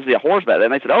didn't happen to see a horse back there?"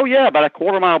 And they said, "Oh yeah, about a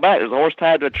quarter mile back, there's a horse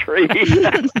tied to a tree."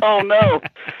 Oh no!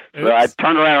 So I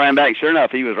turned around and ran back. Sure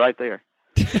enough, he was right there.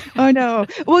 Oh, no.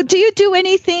 Well, do you do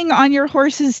anything on your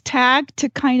horse's tag to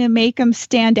kind of make them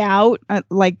stand out,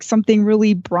 like something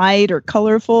really bright or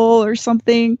colorful or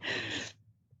something?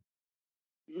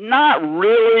 Not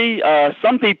really.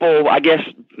 Some people, I guess,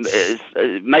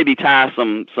 maybe tie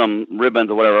some ribbons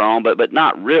or whatever on, but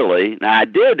not really. Now, I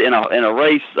did in a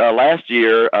race last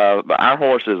year. Our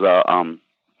horse is a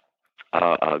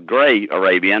gray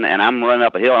Arabian, and I'm running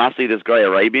up a hill, and I see this gray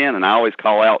Arabian, and I always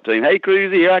call out to him, "Hey,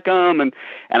 Cruzy, here I come," and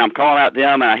I'm calling out to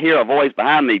him, and I hear a voice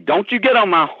behind me, "Don't you get on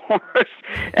my horse!"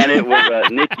 And it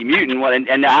was Nikki Mutin,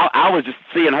 and I was just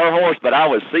seeing her horse, but I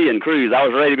was seeing Cruz. I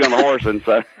was ready to be on the horse, and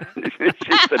so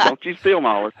she said, "Don't you steal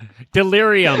my horse."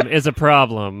 Delirium is a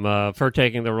problem for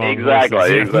taking the wrong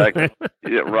horses. Exactly.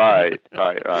 Yeah, right.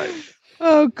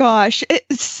 Oh gosh.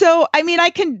 So, I mean, I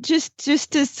can just to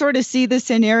sort of see the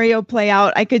scenario play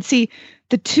out, I could see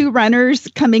the two runners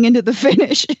coming into the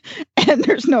finish and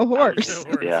there's no horse.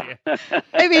 Yeah.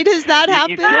 I mean, does that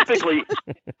happen? You typically,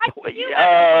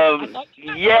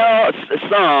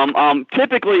 some.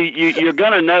 Typically, you're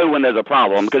going to know when there's a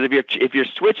problem, because if you're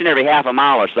switching every half a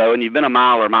mile or so, and you've been a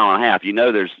mile or a mile and a half,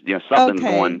 there's something's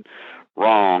going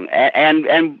wrong,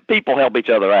 and people help each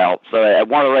other out. So at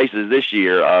one of the races this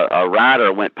year, a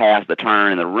rider went past the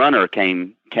turn, and the runner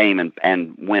came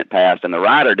and went past, and the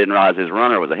rider didn't realize his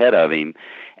runner was ahead of him,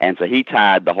 and so he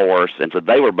tied the horse, and so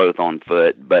they were both on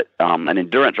foot. But an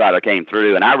endurance rider came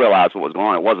through, and I realized what was going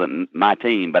on. It wasn't my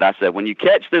team, but I said, when you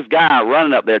catch this guy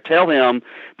running up there, tell him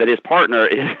that his partner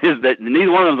is that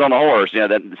neither one of them's on the horse.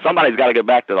 That somebody's got to go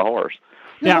back to the horse.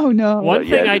 Now, no. One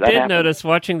thing I did notice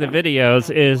watching the videos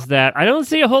is that I don't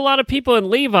see a whole lot of people in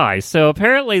Levi's, so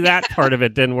apparently that part of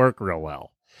it didn't work real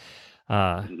well.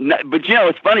 No, but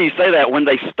it's funny you say that. When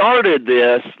they started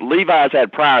this, Levi's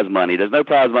had prize money. There's no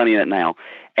prize money in it now.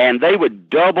 And they would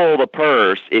double the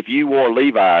purse if you wore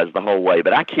Levi's the whole way.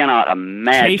 But I cannot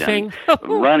imagine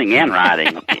running and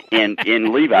riding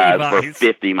in Levi's for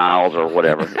 50 miles or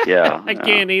whatever. Yeah. I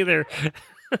can't either.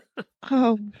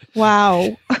 Oh,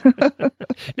 wow.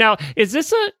 Now, is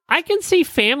this I can see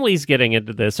families getting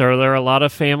into this. Are there a lot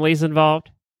of families involved?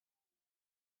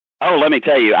 Oh, let me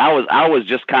tell you, I was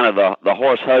just kind of the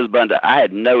horse husband. I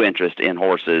had no interest in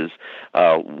horses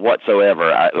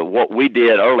whatsoever. What we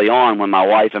did early on when my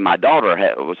wife and my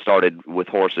daughter started with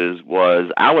horses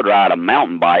was I would ride a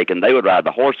mountain bike and they would ride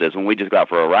the horses, and we'd just go out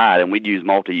for a ride, and we'd use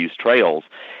multi-use trails.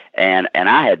 And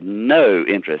I had no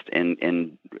interest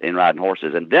in riding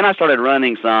horses. And then I started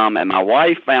running some, and my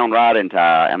wife found riding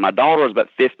tie, and my daughter was about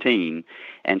 15.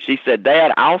 And she said,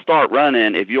 "Dad, I'll start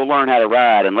running if you'll learn how to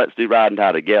ride, and let's do riding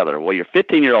tie together." Well, your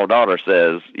 15-year-old daughter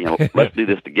says, let's do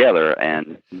this together,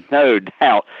 and no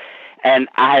doubt. And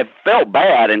I have felt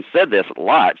bad and said this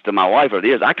lots to my wife over the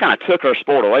years. I kind of took her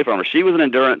sport away from her. She was an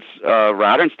endurance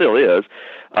rider and still is.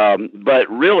 But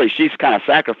really, she's kind of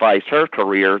sacrificed her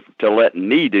career to let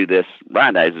me do this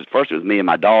riding days. First, it was me and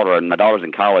my daughter's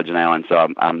in college now, and so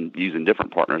I'm using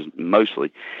different partners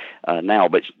mostly now.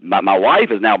 But my wife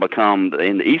has now become,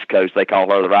 in the East Coast, they call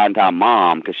her the riding time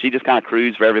mom, because she just kind of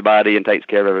cruises for everybody and takes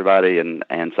care of everybody,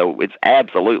 and so it's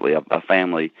absolutely a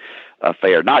family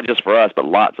affair, not just for us, but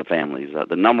lots of families.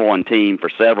 The number one team for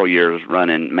several years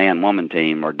running man-woman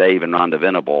team are Dave and Rhonda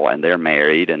Venable, and they're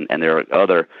married, and there are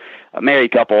other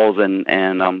married couples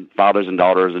and fathers and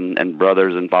daughters and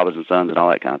brothers and fathers and sons and all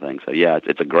that kind of thing. So yeah,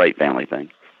 it's a great family thing.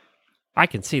 I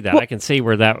can see that. I can see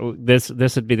where this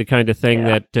would be the kind of thing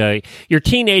that your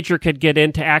teenager could get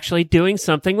into, actually doing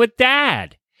something with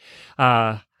Dad.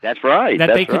 That's right.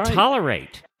 That they could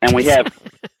tolerate. And we have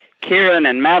Karen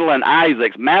and Madeline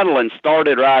Isaacs. Madeline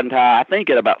started riding tie, I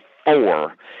think, at about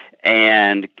 4.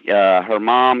 And her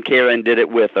mom, Karen, did it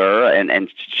with her,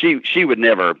 and she would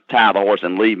never tie the horse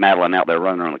and leave Madeline out there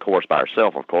running on the course by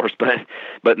herself, of course.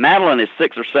 But Madeline is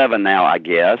 6 or 7 now, I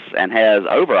guess, and has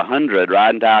over 100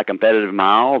 riding tie competitive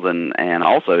miles, and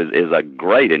also is a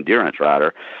great endurance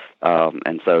rider.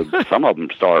 And so some of them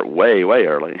start way, way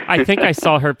early. I think I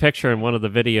saw her picture in one of the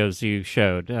videos you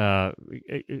showed.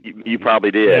 You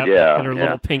probably did, yeah. In her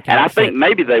little pink and outfit. I think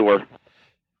maybe they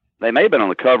may have been on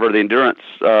the cover of the Endurance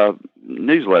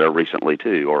newsletter recently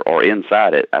too, or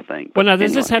inside it, I think. Well, now,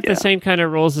 does this have the same kind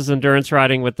of rules as endurance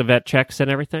riding with the vet checks and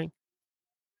everything?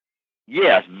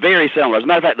 Yes, very similar. As a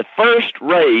matter of fact, the first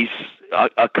race,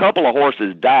 a couple of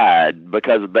horses died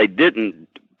because they didn't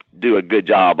do a good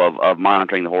job of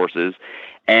monitoring the horses.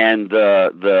 And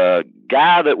the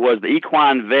guy that was the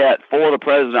equine vet for the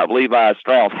president of Levi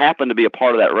Strauss happened to be a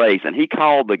part of that race. And he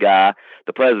called the guy,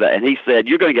 the president, and he said,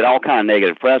 "You're going to get all kind of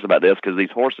negative press about this because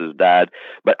these horses died,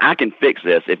 but I can fix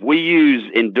this. If we use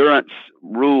endurance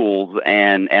rules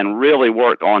and really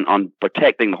work on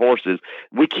protecting the horses,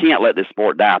 we can't let this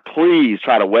sport die. Please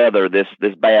try to weather this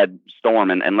bad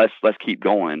storm and let's keep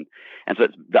going." And so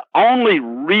the only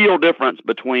real difference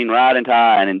between ride and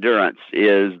tie and endurance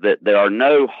is that there are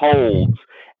no holds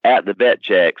at the vet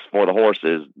checks for the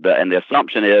horses. And the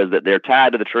assumption is that they're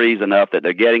tied to the trees enough that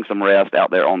they're getting some rest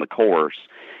out there on the course.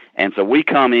 And so we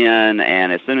come in,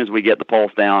 and as soon as we get the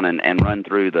pulse down and run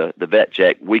through the vet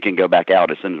check, we can go back out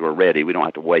as soon as we're ready. We don't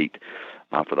have to wait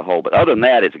for the hold. But other than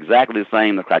that, it's exactly the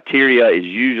same. The criteria is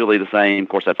usually the same. Of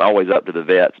course, that's always up to the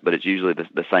vets, but it's usually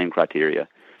the same criteria.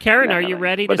 Karen, are you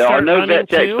ready to start running But there are no vet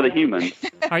checks too? for the humans.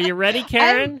 Are you ready,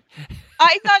 Karen?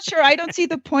 I'm not sure. I don't see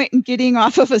the point in getting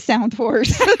off of a sound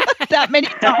horse that many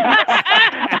times.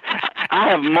 I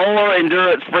have more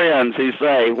endurance friends who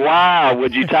say, "Why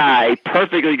would you tie a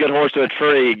perfectly good horse to a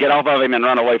tree, get off of him, and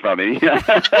run away from him?"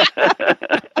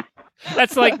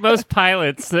 That's like most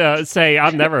pilots say,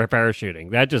 "I'm never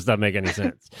parachuting." That just doesn't make any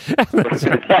sense.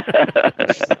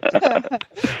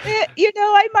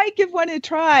 I might give one a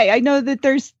try. I know that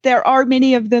there are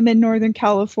many of them in Northern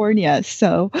California.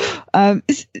 So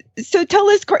tell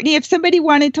us, Courtney, if somebody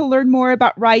wanted to learn more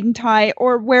about ride and tie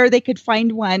or where they could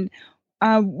find one,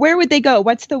 where would they go?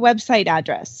 What's the website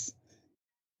address?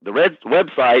 The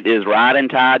website is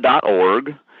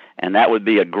rideandtie.org. And that would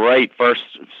be a great first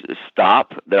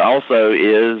stop. There also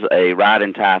is a Ride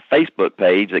and Tie Facebook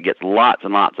page that gets lots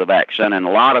and lots of action. And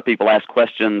a lot of people ask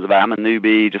questions about, I'm a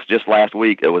newbie. Just last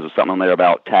week, there was something on there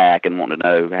about tack and wanting to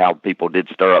know how people did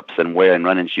stirrups and wearing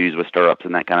running shoes with stirrups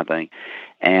and that kind of thing.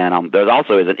 And there's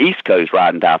also an East Coast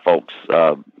Ride and Tie folks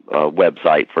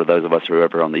website for those of us who are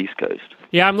over on the East Coast.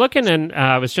 Yeah, I'm looking, and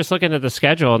I was just looking at the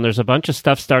schedule, and there's a bunch of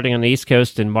stuff starting on the East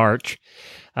Coast in March.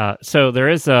 So there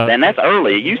is and that's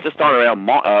early. It used to start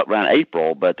around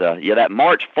April, but that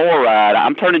March 4 ride.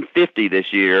 I'm turning 50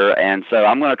 this year, and so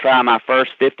I'm going to try my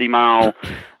first 50-mile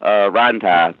ride and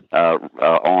tie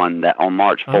on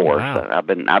March 4th. Oh, wow. So I've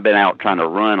been out trying to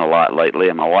run a lot lately,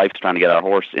 and my wife's trying to get our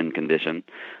horse in condition.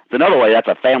 It's another way. That's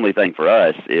a family thing for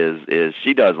us. Is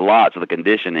she does lots of the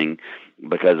conditioning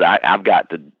because I've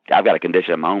got to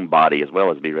condition my own body as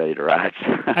well as be ready to ride.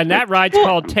 And that ride's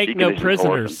called Take No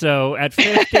Prisoners. So at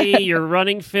 50, you're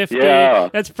running 50. Yeah.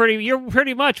 You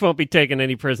pretty much won't be taking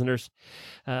any prisoners.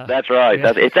 That's right.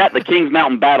 Yeah. It's at the Kings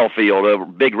Mountain Battlefield, a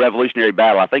big Revolutionary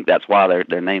battle. I think that's why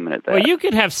they're naming it that. Well, you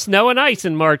could have snow and ice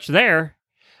in March there.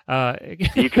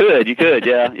 You could,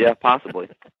 yeah, possibly.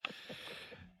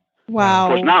 Wow.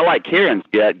 Of course, not like Karen's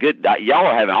yet. Good, y'all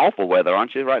are having awful weather,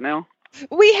 aren't you, right now?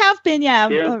 We have been,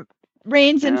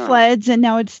 rains and floods, and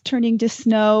now it's turning to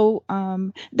snow.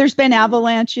 There's been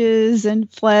avalanches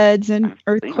and floods and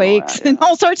earthquakes and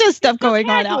all sorts of stuff going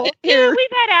on out here. Yeah,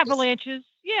 we've had avalanches.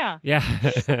 Yeah.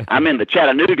 Yeah. I'm in the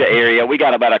Chattanooga area. We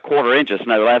got about a quarter-inch of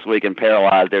snow last week and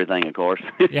paralyzed everything, of course,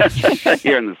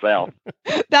 here in the South.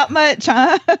 That much,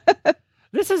 huh?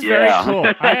 This is very cool.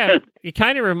 You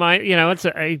kind of remind,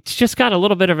 it's just got a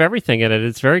little bit of everything in it.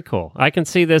 It's very cool. I can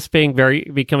see this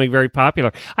becoming very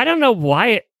popular. I don't know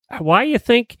why you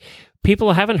think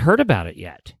people haven't heard about it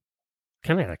yet.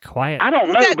 Kind of a quiet. I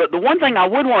don't know, but the one thing I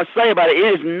would want to say about it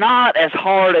is not as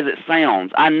hard as it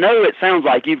sounds. I know it sounds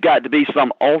like you've got to be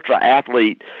some ultra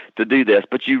athlete to do this,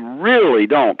 but you really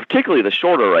don't, particularly the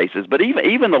shorter races, but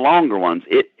even the longer ones.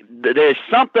 There's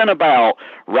something about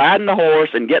riding the horse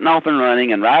and getting off and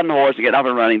running and riding the horse and getting off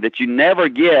and running that you never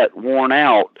get worn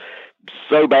out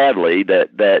so badly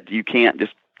that you can't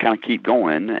just kind of keep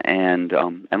going. And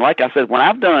like I said, when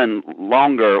I've done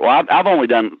I've only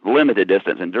done limited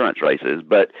distance endurance races,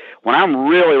 but when I'm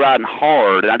really riding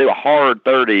hard and I do a hard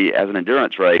 30 as an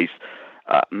endurance race,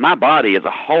 my body is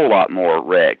a whole lot more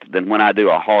wrecked than when I do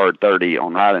a hard 30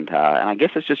 on ride and tie. And I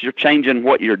guess it's just you're changing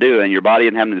what you're doing. Your body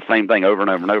isn't having the same thing over and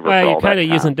over and over. Well, you're kind of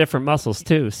using different muscles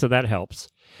too, so that helps.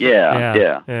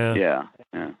 Yeah.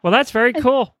 Well, that's very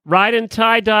cool.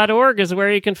 Rideandtie.org is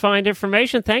where you can find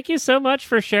information. Thank you so much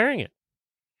for sharing it.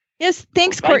 Yes,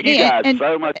 thanks, Thank Courtney. you guys and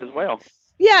so much as well.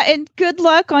 yeah, and good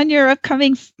luck on your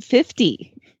upcoming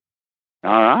 50.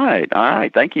 All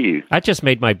right. Thank you. That just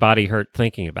made my body hurt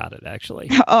thinking about it, actually.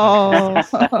 Oh.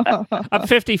 I'm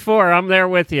 54. I'm there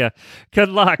with you. Good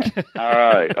luck. All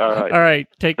right. All right.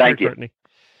 Take Thank care, you. Courtney.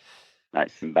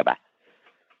 Nice. Bye-bye.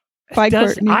 Bye,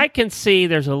 Courtney. I can see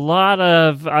there's a lot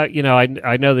of, I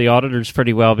know the auditors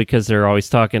pretty well because they're always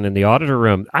talking in the auditor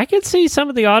room. I can see some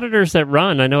of the auditors that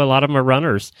run. I know a lot of them are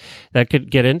runners that could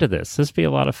get into this. This would be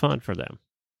a lot of fun for them.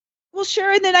 Well,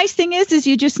 sure. And the nice thing is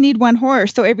you just need one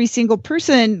horse. So every single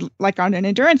person, like on an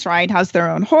endurance ride, has their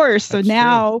own horse. So That's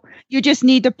now you just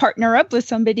need to partner up with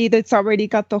somebody that's already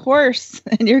got the horse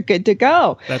and you're good to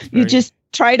go. You just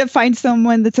try to find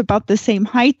someone that's about the same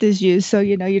height as you. So,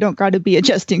 you don't got to be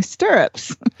adjusting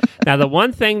stirrups. Now, the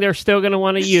one thing they're still going to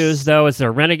want to use, though, is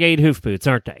their Renegade hoof boots,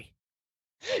 aren't they?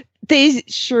 They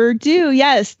sure do.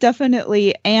 Yes,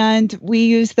 definitely. And we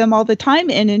use them all the time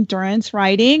in endurance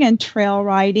riding and trail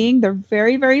riding. They're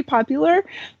very, very popular.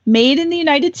 Made in the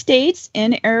United States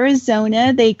in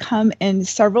Arizona. They come in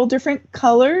several different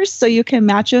colors, so you can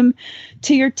match them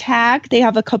to your tack. They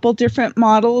have a couple different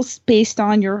models based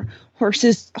on your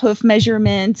horse's hoof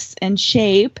measurements and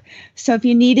shape. So if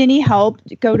you need any help,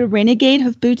 go to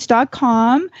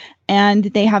renegadehoofboots.com. And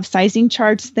they have sizing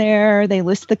charts there. They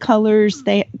list the colors.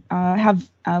 They have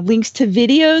links to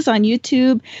videos on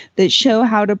YouTube that show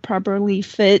how to properly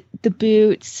fit the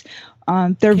boots.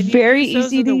 They're very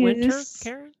easy to use. Winter,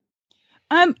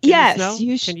 Karen? Yes.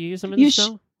 Can you use them in the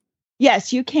snow?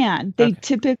 Yes, you can. They Okay.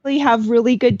 typically have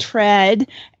really good tread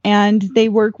and they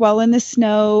work well in the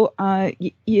snow. I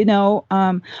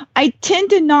tend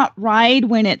to not ride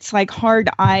when it's like hard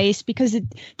ice because it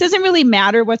doesn't really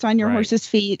matter what's on your horse's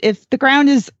feet. If the ground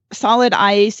is solid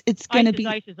ice, it's going to be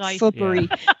slippery.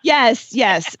 Yeah.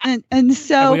 Yes. And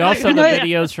so And we also have the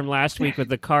videos from last week with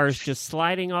the cars just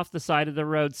sliding off the side of the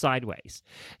road sideways.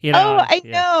 I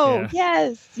know.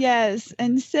 Yeah. Yes.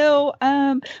 And so,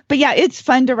 but yeah, it's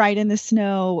fun to ride in the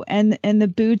snow and the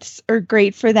boots are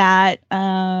great for that.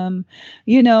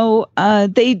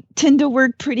 They tend to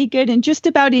work pretty good in just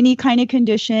about any kind of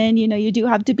condition. You do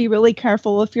have to be really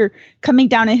careful if you're coming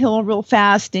down a hill real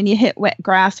fast and you hit wet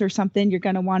grass or something, you're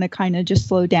going to want to kind of just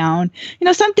slow down.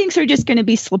 Some things are just going to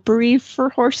be slippery for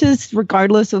horses,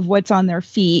 regardless of what's on their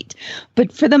feet.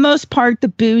 But for the most part, the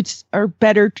boots are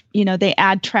better. They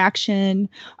add traction.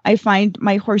 I find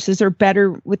my horses are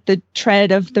better with the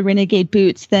tread of the Renegade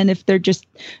boots than if they're just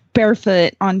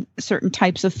barefoot on certain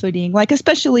types of footing, like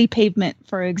especially pavement,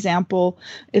 for example.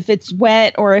 If it's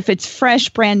wet or if it's fresh,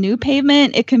 brand new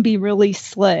pavement, it can be really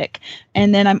slick.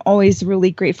 And then I'm always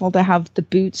really grateful to have the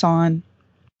boots on.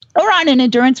 Or on an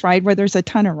endurance ride where there's a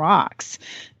ton of rocks.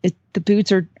 The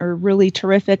boots are really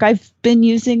terrific. I've been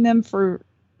using them for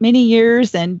many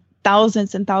years and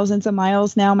thousands of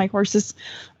miles now. My horses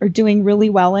are doing really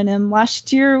well in them.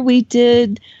 Last year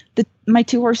my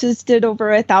two horses did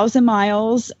over 1,000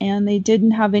 miles and they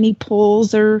didn't have any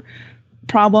pulls or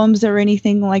problems or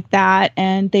anything like that.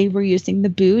 And they were using the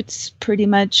boots pretty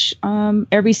much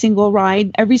every single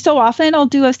ride. Every so often I'll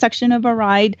do a section of a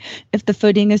ride. If the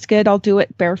footing is good, I'll do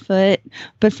it barefoot.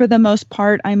 But for the most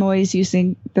part, I'm always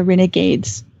using the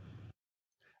Renegades.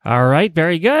 All right,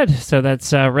 very good. So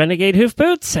that's Renegade Hoof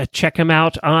Boots. Check them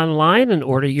out online and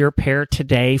order your pair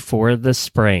today for the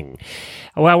spring.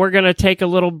 Well, we're going to take a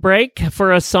little break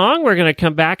for a song. We're going to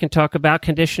come back and talk about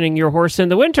conditioning your horse in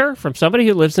the winter from somebody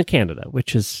who lives in Canada,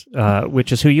 which is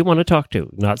who you want to talk to,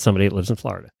 not somebody that lives in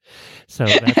Florida. So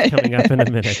that's coming up in a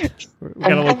minute. We've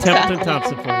got a little Templeton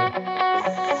Thompson for you.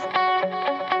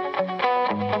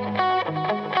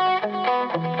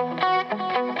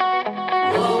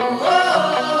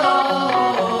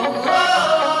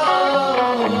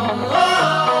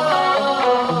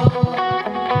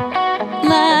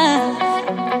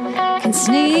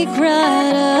 Sneak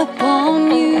right up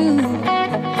on you.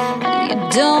 You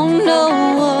don't know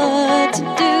what to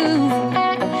do,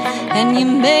 and you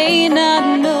may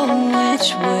not know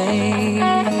which way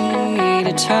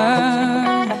to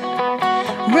turn.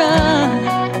 Run,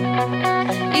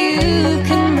 you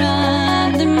can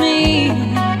run to me.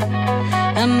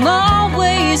 I'm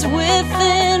always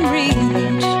within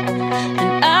reach,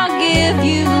 and I'll give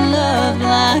you love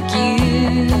like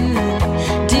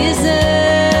you deserve.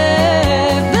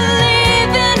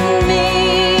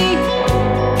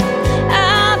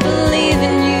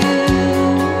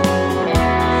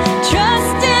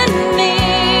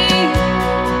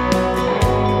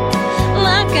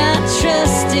 Trust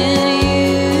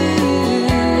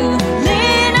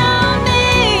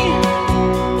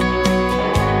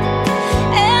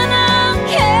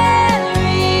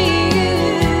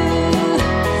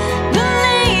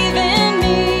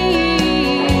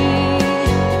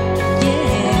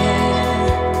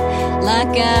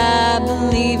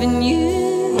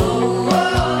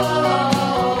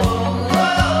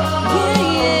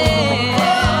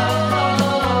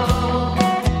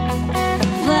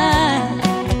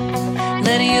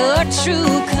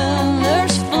true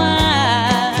colors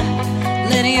fly.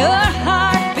 Let your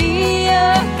heart be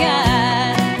your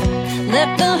guide.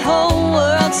 Let the whole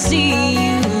world see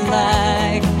you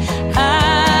like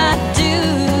I do.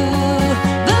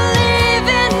 Believe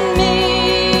in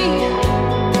me.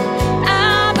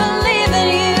 I believe in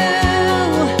you.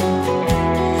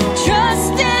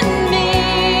 Trust in me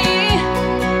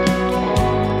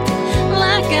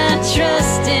like I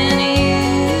trust in you.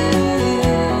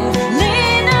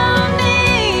 Lean on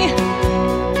me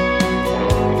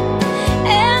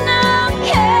and I'll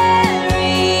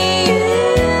carry you.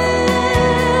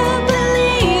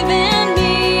 Believe in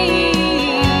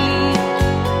me,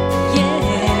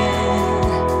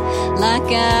 yeah,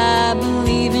 like I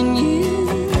believe in you.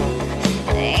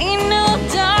 Ain't no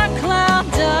dark cloud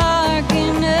dark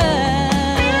enough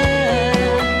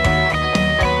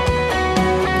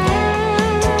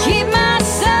to keep my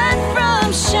sun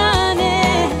from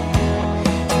shining,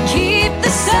 to keep the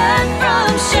sun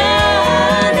from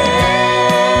shining.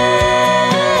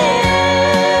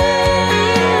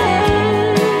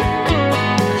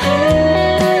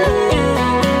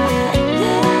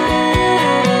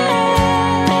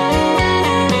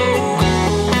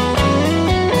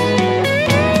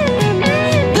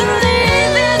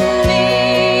 Believe in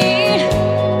me,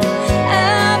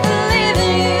 I believe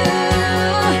in you.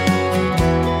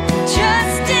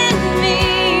 Trust in me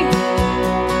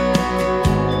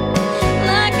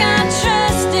like I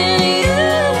trust in you.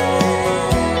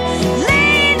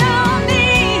 Lean on me,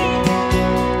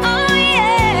 oh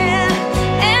yeah,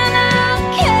 and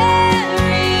I'll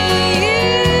carry you.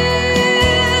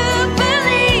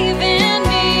 Believe in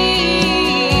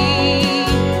me,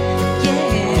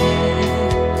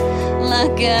 yeah,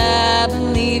 like I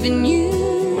believe in you.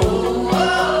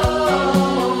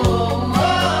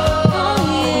 Oh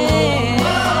yeah,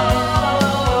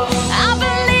 I believe in you. I believe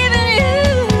in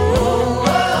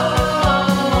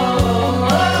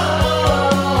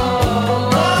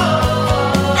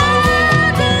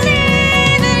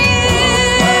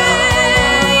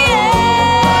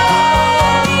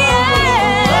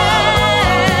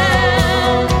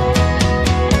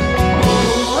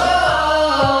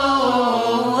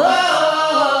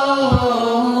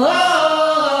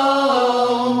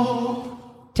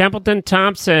Templeton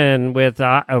Thompson with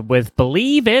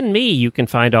Believe in Me. You can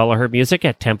find all of her music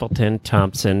at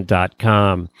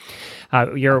TempletonThompson.com.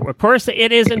 Of course,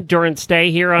 it is Endurance Day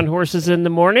here on Horses in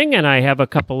the Morning, and I have a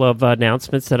couple of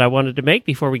announcements that I wanted to make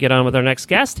before we get on with our next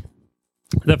guest.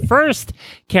 The first,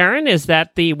 Karen, is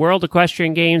that the World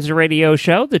Equestrian Games radio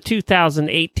show, the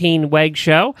 2018 WEG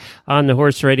show on the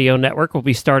Horse Radio Network, will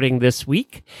be starting this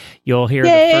week. You'll hear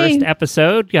Yay. the first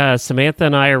episode. Samantha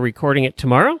and I are recording it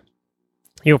tomorrow.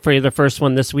 You'll play the first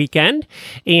one this weekend.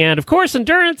 And, of course,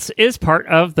 endurance is part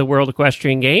of the World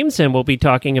Equestrian Games, and we'll be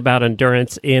talking about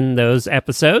endurance in those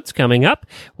episodes coming up.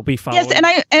 We'll be following...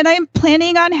 Yes, and I'm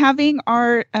planning on having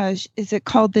our, is it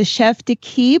called the Chef de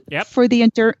Keep for the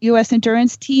U.S.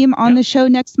 Endurance team on the show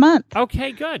next month.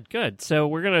 Okay, good. So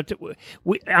we're going to...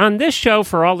 on this show,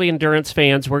 for all the endurance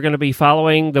fans, we're going to be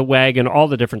following the WEG and all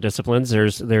the different disciplines.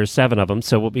 There's 7 of them,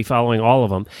 so we'll be following all of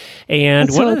them. And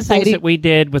That's one so of the things exciting. that we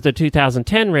did with the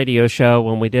 2010 radio show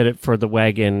when we did it for the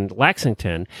WEG in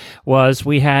Lexington was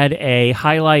we had a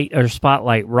highlight or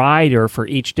spotlight rider for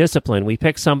each discipline. We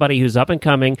picked somebody who's up and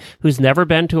coming, who's never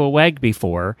been to a WEG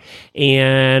before,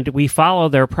 and we follow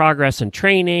their progress in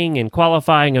training and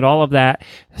qualifying and all of that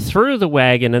through the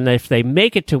WEG. And then if they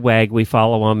make it to WEG, we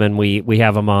follow them and we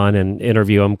have them on and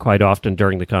interview them quite often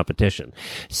during the competition.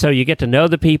 So you get to know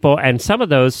the people, and some of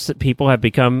those people have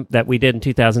become, that we did in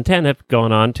 2010, have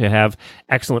gone on to have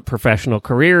excellent professional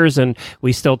careers, and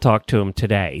we still talk to them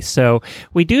today. So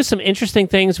we do some interesting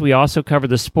things. We also cover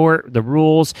the sport, the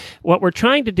rules. What we're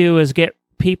trying to do is get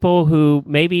people who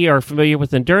maybe are familiar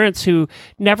with endurance who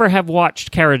never have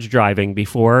watched carriage driving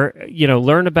before,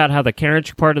 learn about how the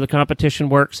carriage part of the competition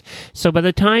works. So by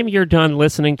the time you're done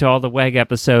listening to all the WEG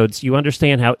episodes, you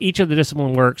understand how each of the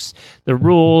discipline works, the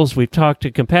rules. We've talked to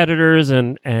competitors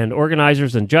and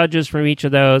organizers and judges from each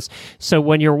of those. So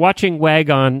when you're watching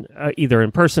WEG on either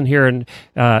in person here in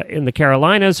the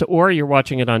Carolinas, or you're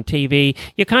watching it on TV,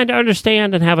 you kind of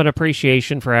understand and have an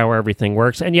appreciation for how everything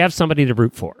works, and you have somebody to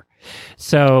root for.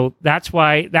 So that's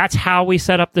how we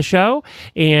set up the show.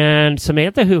 And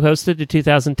Samantha, who hosted the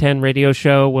 2010 radio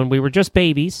show when we were just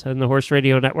babies on the Horse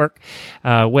Radio Network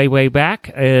way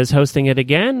back, is hosting it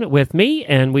again with me,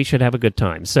 and we should have a good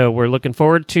time. So we're looking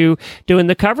forward to doing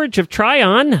the coverage of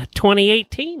Tryon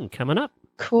 2018 coming up.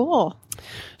 Cool.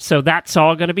 So that's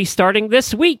all going to be starting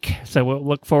this week. So we'll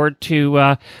look forward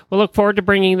to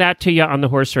bringing that to you on the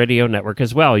Horse Radio Network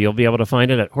as well. You'll be able to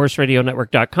find it at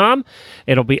horseradionetwork.com.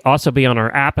 It'll also be on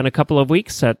our app in a couple of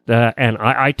weeks and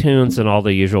iTunes and all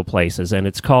the usual places. And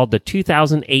it's called the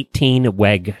 2018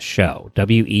 WEG Show,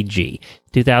 WEG,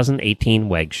 2018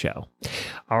 WEG Show.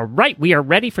 All right, we are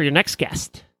ready for your next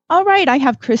guest. All right, I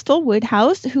have Crystal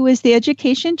Woodhouse, who is the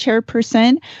education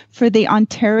chairperson for the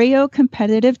Ontario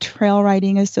Competitive Trail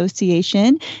Riding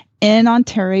Association in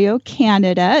Ontario,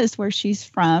 Canada, is where she's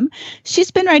from.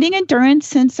 She's been riding endurance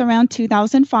since around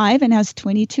 2005 and has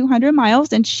 2,200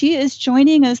 miles, and she is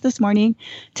joining us this morning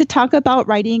to talk about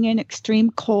riding in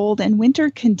extreme cold and winter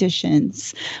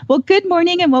conditions. Well, good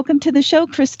morning and welcome to the show,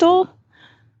 Crystal.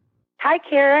 Hi,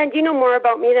 Karen. You know more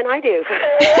about me than I do.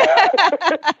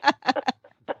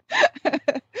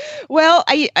 Well,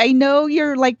 I know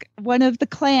you're like one of the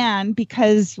clan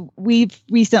because we've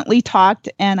recently talked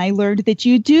and I learned that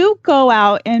you do go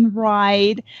out and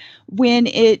ride when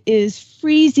it is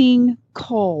freezing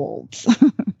cold.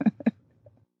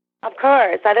 Of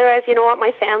course. Otherwise, you know what?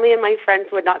 My family and my friends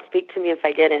would not speak to me if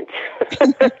I didn't.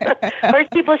 Horse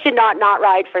people should not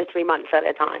ride for 3 months at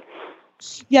a time.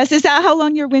 Yes. Is that how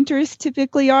long your winters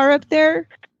typically are up there?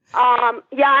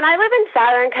 Yeah, and I live in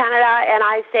southern Canada, and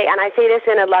I say this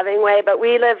in a loving way, but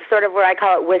we live sort of where I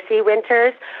call it wussy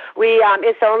winters.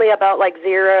 It's only about like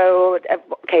 0.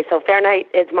 Okay, so Fahrenheit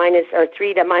is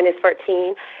 -3 to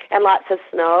 -14, and lots of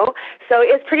snow. So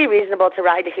it's pretty reasonable to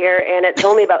ride here, and it's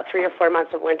only about 3 or 4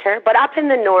 months of winter. But up in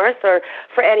the north, or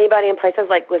for anybody in places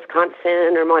like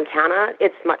Wisconsin or Montana,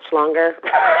 it's much longer.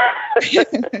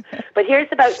 But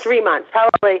here's about 3 months,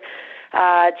 probably.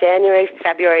 January,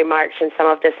 February, March, and some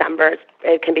of December,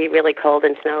 it can be really cold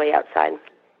and snowy outside.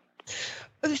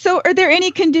 So are there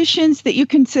any conditions that you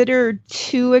consider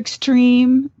too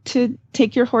extreme to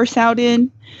take your horse out in?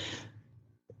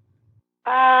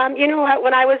 You know what?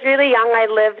 When I was really young, I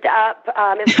lived up,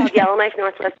 it's called Yellowknife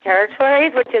Northwest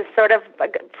Territories, which is sort of,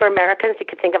 for Americans, you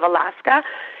could think of Alaska.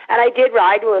 And I did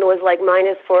ride when it was like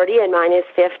 -40 and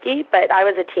 -50, but I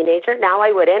was a teenager. Now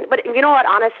I wouldn't. But you know what?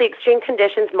 Honestly, extreme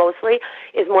conditions mostly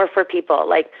is more for people.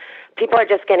 Like, people are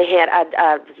just going to hit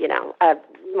a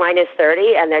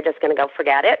 -30 and they're just going to go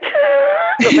forget it,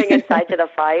 going inside to the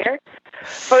fire.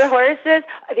 For the horses,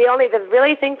 the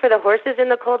really thing for the horses in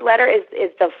the cold weather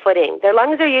is the footing. Their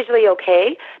lungs are usually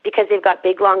okay because they've got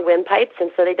big long windpipes,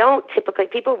 and so they don't typically,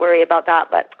 people worry about that.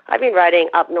 But I've been riding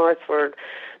up north for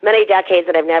many decades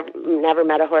and I've never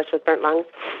met a horse with burnt lungs.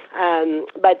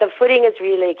 But the footing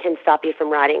can stop you from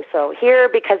riding. So here,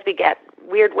 because we get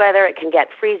weird weather, it can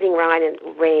get freezing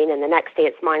rain, and the next day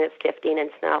it's -15 and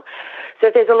snow. So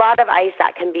if there's a lot of ice,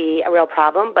 that can be a real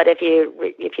problem. But if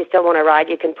you still want to ride,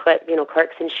 you can put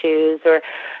corks in shoes, or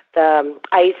the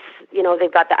ice.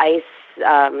 They've got the ice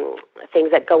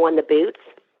things that go on the boots.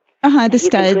 The studs. You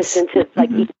can twist into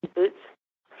easy boots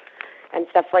and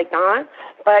stuff like that.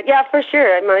 But yeah, for sure.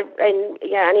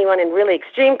 Anyone in really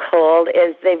extreme cold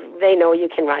they know you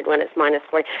can ride when it's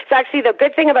 -40. So actually, the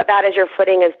good thing about that is your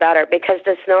footing is better because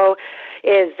the snow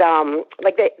is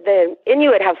the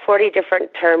Inuit have 40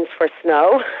 different terms for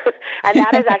snow, and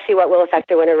that is actually what will affect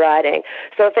your winter riding.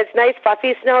 So if it's nice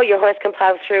fluffy snow, your horse can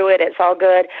plow through it. It's all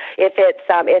good. If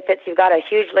it's you've got a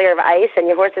huge layer of ice and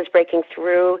your horse is breaking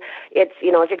through, if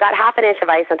you've got half an inch of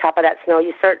ice on top of that snow,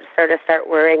 you sort of start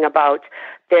worrying about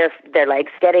their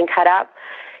legs getting cut up.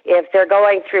 If they're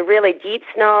going through really deep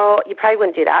snow, you probably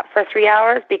wouldn't do that for 3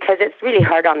 hours because it's really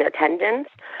hard on their tendons.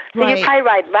 So you probably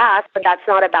ride less, but that's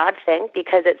not a bad thing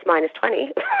because it's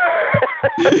 -20.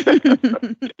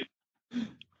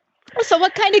 So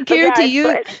what kind of gear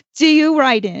do you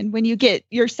ride in when you get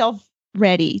yourself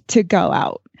ready to go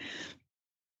out?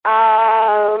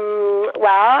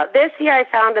 Well, this year I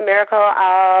found the miracle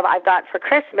of I've got for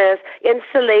Christmas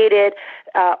insulated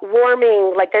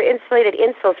warming, like they're insulated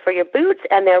insoles for your boots,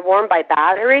 and they're warmed by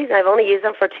batteries. And I've only used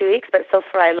them for 2 weeks, but so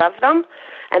far I love them.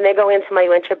 And they go into my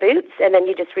winter boots, and then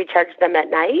you just recharge them at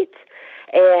night.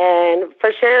 And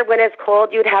for sure, when it's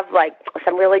cold, you'd have like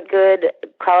some really good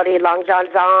quality long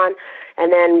johns on,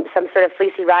 and then some sort of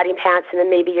fleecy riding pants, and then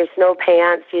maybe your snow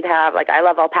pants. You'd have I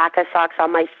love alpaca socks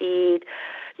on my feet.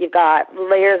 You've got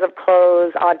layers of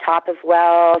clothes on top as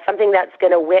well, something that's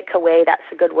going to wick away. That's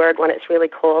a good word when it's really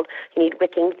cold. You need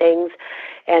wicking things.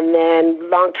 And then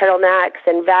long turtlenecks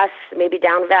and vests, maybe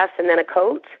down vests, and then a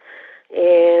coat.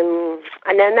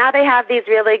 And then now they have these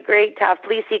really great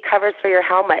fleecy covers for your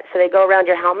helmet. So they go around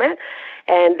your helmet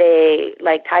and they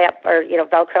tie up or,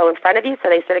 Velcro in front of you. So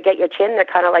they sort of get your chin. They're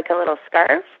kind of like a little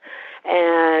scarf.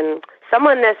 And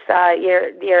someone this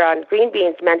year on Green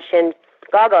Beans mentioned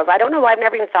goggles. I don't know why I've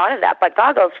never even thought of that, but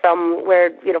goggles from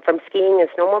from skiing and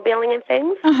snowmobiling and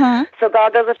things. Uh-huh. So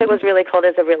goggles, if it was really cold,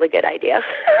 is a really good idea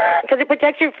because it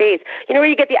protects your face. You know where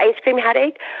you get the ice cream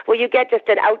headache? Well, you get just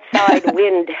an outside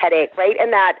wind headache, right?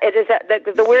 And that it is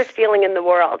the worst feeling in the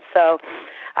world. So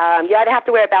you either have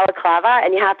to wear a balaclava,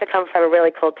 and you have to come from a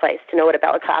really cold place to know what a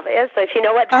balaclava is. So if you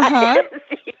know what that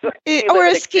is, or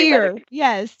a skier.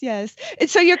 Yes. And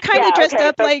so you're kind of dressed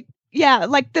up like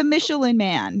the Michelin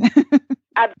Man.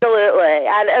 Absolutely.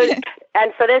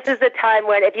 And so this is the time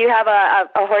when if you have a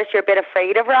horse you're a bit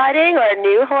afraid of riding or a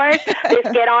new horse,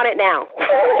 just get on it now.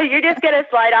 You're just going to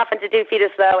slide off into 2 feet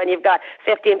of snow, and you've got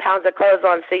 15 pounds of clothes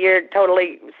on, so you're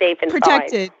totally safe and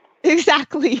protected. Fine.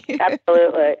 Exactly.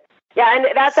 Absolutely. Yeah, and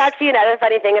that's actually another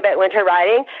funny thing about winter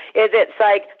riding is it's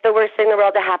like the worst thing in the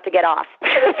world to have to get off.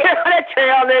 You're on a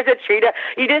trail and there's a tree.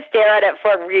 You just stare at it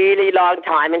for a really long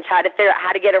time and try to figure out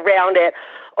how to get around it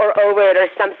or over it or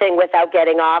something without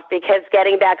getting off, because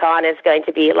getting back on is going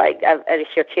to be like a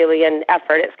Herculean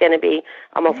effort. It's going to be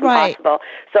almost impossible.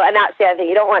 So, and that's the other thing.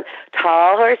 You don't want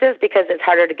tall horses because it's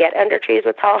harder to get under trees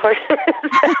with tall horses.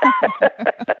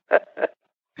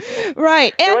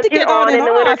 Right. And once to get on in the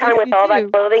off, wintertime with all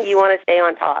that clothing, you want to stay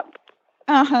on top.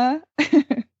 Uh-huh.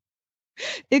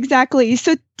 Exactly.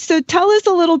 So tell us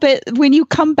a little bit, when you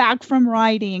come back from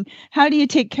riding, how do you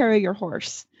take care of your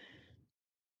horse?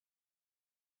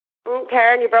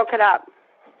 Karen, you broke it up.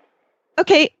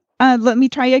 Okay. Let me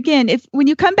try again. When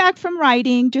you come back from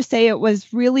riding, just say it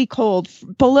was really cold,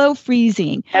 below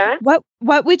freezing. What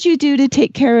would you do to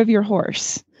take care of your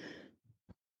horse?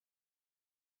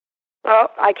 Oh,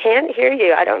 I can't hear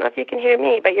you. I don't know if you can hear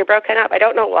me, but you're broken up. I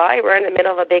don't know why. We're in the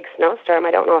middle of a big snowstorm.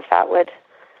 I don't know if that would.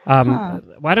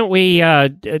 Why don't we,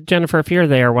 Jennifer, if you're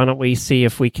there, why don't we see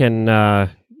if we can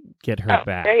get her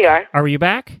back? There you are. Are you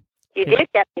back? You did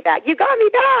get me back. You got me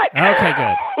back.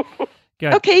 Okay,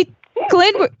 good. Okay,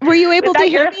 Glenn, were you able to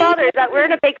hear me? We're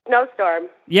in a big snowstorm.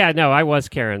 Yeah, no, I was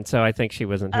Karen, so I think she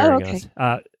wasn't hearing us.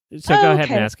 So go ahead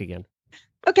and ask again.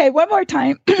 Okay, one more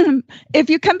time. If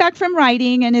you come back from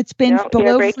riding and it's been below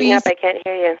you're breaking freeze. up. I can't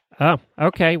hear you. Oh,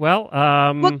 okay. Well,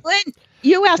 Glenn,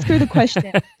 you ask her the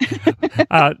question.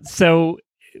 So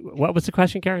what was the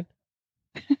question, Karen?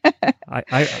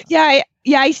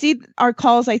 I see our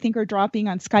calls, I think, are dropping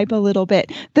on Skype a little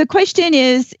bit. The question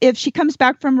is, if she comes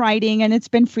back from riding and it's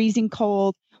been freezing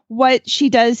cold, what she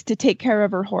does to take care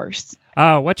of her horse.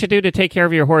 What you do to take care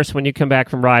of your horse when you come back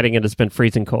from riding and it's been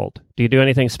freezing cold? Do you do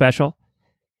anything special?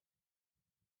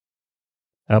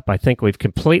 Oh, I think we've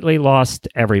completely lost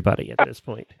everybody at this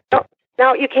point.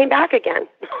 No, you came back again.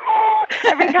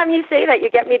 Every time you say that, you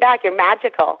get me back. You're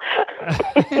magical.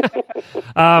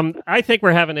 I think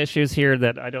we're having issues here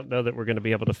that I don't know that we're going to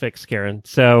be able to fix, Karen.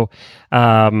 So,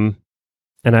 and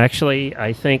actually,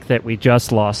 I think that we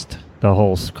just lost the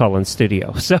whole call-in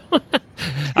studio. So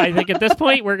I think at this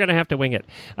point, we're going to have to wing it.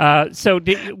 So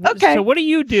what do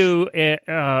you do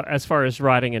as far as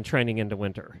riding and training into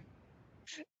winter?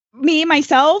 Me,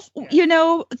 myself,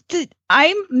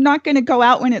 I'm not going to go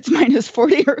out when it's minus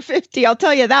 40 or 50. I'll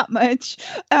tell you that much.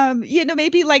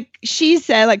 Maybe like she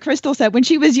said, like Crystal said, when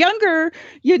she was younger,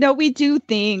 we do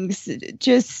things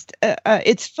just,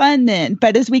 it's fun then.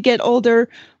 But as we get older,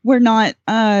 we're not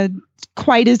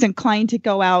quite as inclined to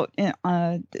go out,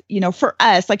 for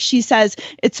us, like she says,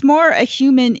 it's more a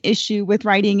human issue with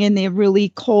riding in the really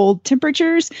cold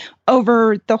temperatures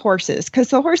over the horses, because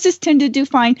the horses tend to do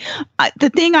fine. The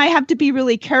thing I have to be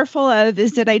really careful of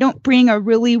is that I don't bring a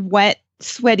really wet,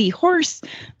 sweaty horse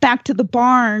back to the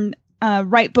barn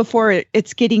right before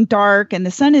it's getting dark and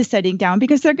the sun is setting down,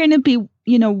 because they're going to be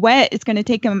wet. It's going to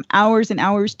take them hours and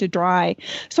hours to dry.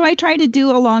 So I try to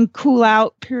do a long cool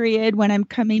out period when I'm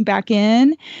coming back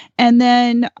in, and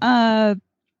then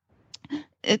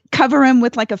cover them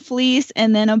with like a fleece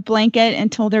and then a blanket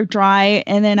until they're dry.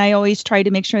 And then I always try to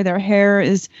make sure their hair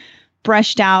is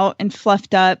brushed out and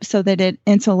fluffed up so that it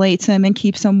insulates them and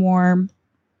keeps them warm.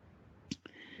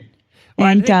 Well,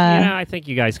 I think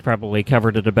you guys probably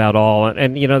covered it about all.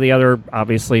 And the other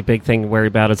obviously big thing to worry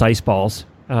about is ice balls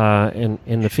in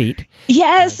the feet.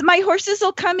 Yes, my horses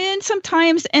will come in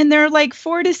sometimes and they're like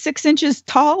 4 to 6 inches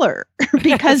taller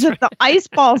because of the ice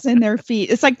balls in their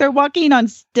feet. It's like they're walking on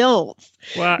stilts.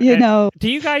 Well, do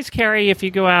you guys carry, if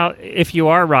you go out, if you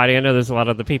are riding, I know there's a lot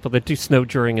of the people that do snow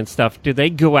touring and stuff, do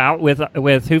they go out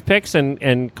with hoof picks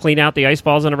and clean out the ice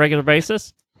balls on a regular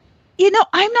basis?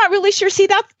 I'm not really sure. See,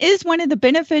 that is one of the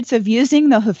benefits of using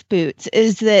the hoof boots,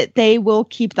 is that they will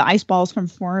keep the ice balls from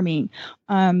forming.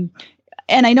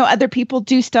 And I know other people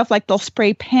do stuff like they'll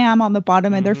spray Pam on the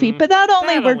bottom of their feet, but that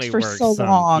only works for so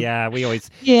long. Yeah, we always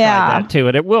try that too.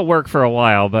 And it will work for a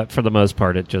while, but for the most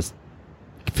part, it just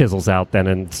fizzles out then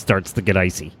and starts to get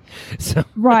icy. So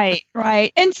Right.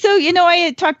 And so, I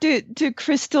had talked to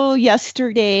Crystal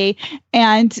yesterday,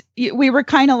 and we were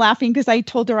kind of laughing because I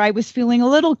told her I was feeling a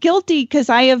little guilty because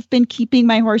I have been keeping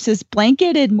my horses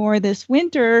blanketed more this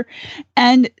winter.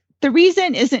 And the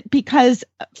reason isn't because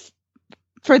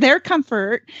for their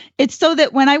comfort, it's so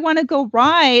that when I want to go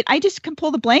ride, I just can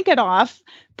pull the blanket off,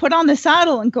 put on the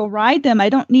saddle, and go ride them. I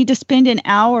don't need to spend an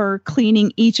hour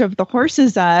cleaning each of the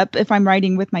horses up if I'm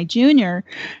riding with my junior,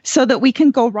 so that we can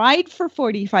go ride for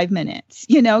 45 minutes,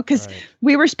 because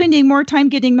we were spending more time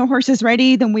getting the horses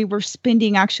ready than we were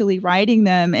spending actually riding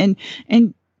them. And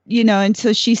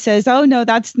so she says, oh, no,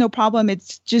 that's no problem.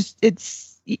 It's just,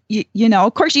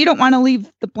 of course, you don't want to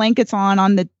leave the blankets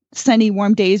on the sunny,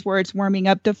 warm days where it's warming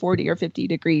up to 40 or 50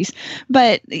 degrees.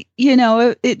 But,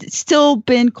 it's still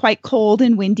been quite cold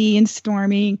and windy and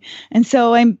storming. And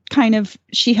so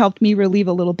she helped me relieve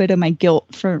a little bit of my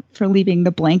guilt for leaving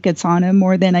the blankets on them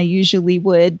more than I usually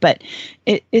would. But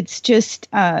it's just,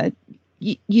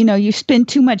 you spend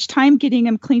too much time getting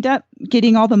them cleaned up,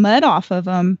 getting all the mud off of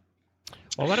them.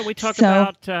 Well, why don't we talk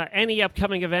about any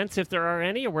upcoming events, if there are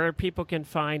any, or where people can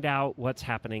find out what's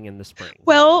happening in the spring?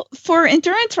 Well, for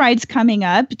endurance rides coming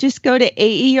up, just go to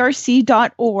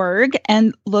aerc.org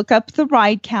and look up the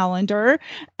ride calendar,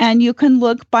 and you can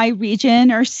look by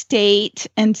region or state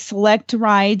and select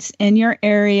rides in your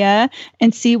area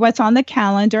and see what's on the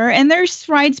calendar. And there's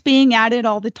rides being added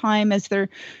all the time as they're,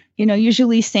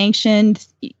 usually sanctioned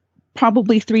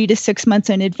probably 3 to 6 months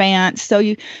in advance. So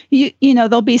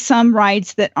there'll be some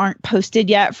rides that aren't posted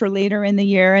yet for later in the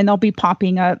year, and they'll be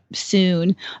popping up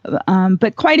soon.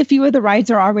 But quite a few of the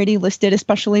rides are already listed,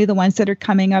 especially the ones that are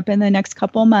coming up in the next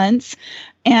couple months.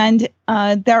 And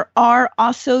there are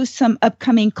also some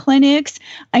upcoming clinics.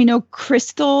 I know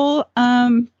Crystal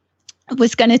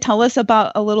was going to tell us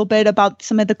a little bit about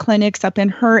some of the clinics up in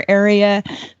her area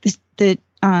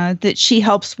that she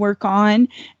helps work on.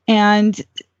 And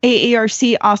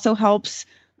AARC also helps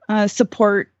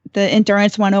support the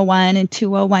Endurance 101 and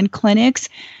 201 clinics.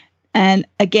 And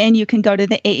again, you can go to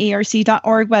the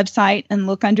aarc.org website and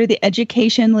look under the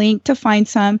education link to find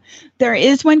some. There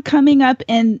is one coming up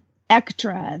in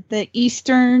ECTRA, the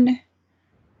Eastern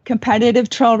Competitive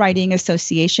Trail Riding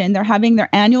Association. They're having their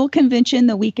annual convention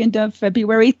the weekend of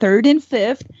February 3rd and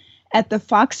 5th at the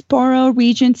Foxborough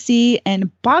Regency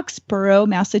in Boxborough,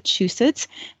 Massachusetts.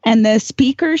 And the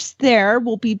speakers there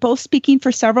will be both speaking for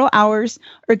several hours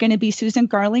are going to be Susan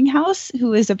Garlinghouse,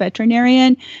 who is a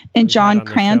veterinarian, and John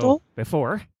Crandall.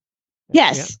 Before.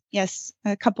 Yes,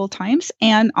 a couple of times.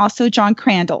 And also John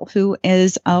Crandall, who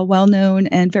is a well-known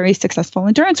and very successful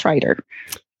endurance rider.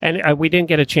 And we didn't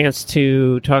get a chance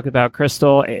to talk about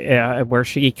Crystal, where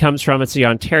she comes from. It's the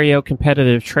Ontario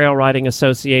Competitive Trail Riding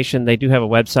Association. They do have a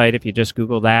website. If you just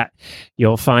Google that,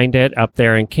 you'll find it up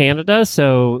there in Canada.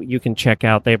 So you can check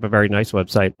out, they have a very nice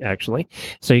website, actually.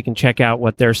 So you can check out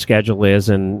what their schedule is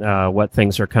and what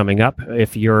things are coming up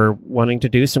if you're wanting to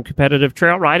do some competitive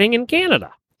trail riding in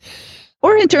Canada.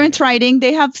 Or endurance riding.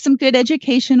 They have some good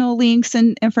educational links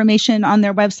and information on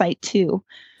their website, too.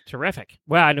 Terrific.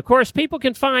 Well, and of course, people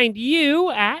can find you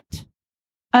at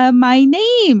my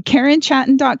name,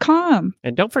 KarenChatton.com.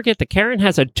 And don't forget that Karen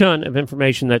has a ton of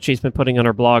information that she's been putting on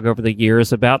her blog over the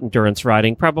years about endurance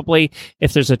riding. Probably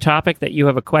if there's a topic that you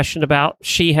have a question about,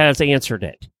 she has answered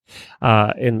it.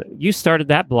 And you started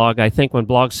that blog, I think, when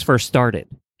blogs first started.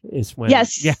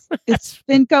 Yes, it's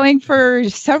been going for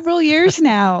several years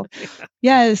now.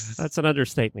 Yes, that's an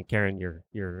understatement, Karen.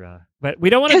 You're but we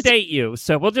don't want to date you,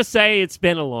 so we'll just say it's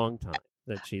been a long time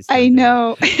that she's. I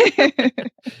know.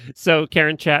 So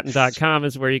KarenChatton.com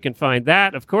is where you can find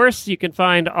that. Of course, you can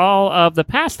find all of the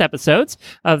past episodes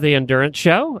of the Endurance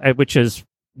Show, which is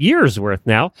years worth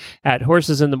now, at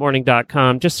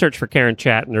horsesinthemorning.com. Just search for Karen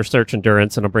Chatton or search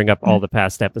Endurance, and it'll bring up all the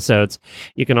past episodes.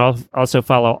 You can also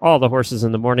follow all the Horses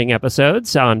in the Morning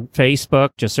episodes on Facebook.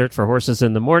 Just search for Horses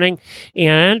in the Morning.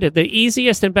 And the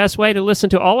easiest and best way to listen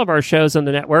to all of our shows on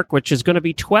the network, which is going to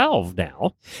be 12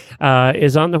 now,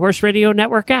 is on the Horse Radio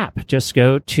Network app. Just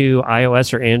go to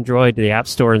iOS or Android, the App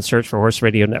Store, and search for Horse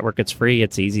Radio Network. It's free.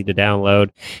 It's easy to download.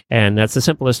 And that's the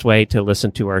simplest way to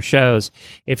listen to our shows.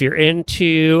 If you're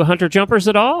into hunter jumpers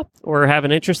at all or have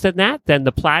an interest in that, then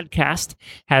the Plaidcast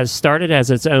has started as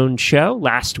its own show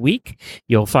last week.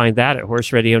 You'll find that at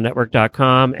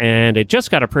horseradionetwork.com, and it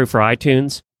just got approved for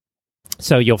iTunes.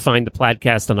 So you'll find the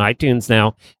Plaidcast on iTunes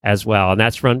now as well. And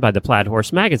that's run by the Plaid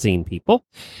Horse Magazine people.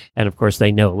 And of course,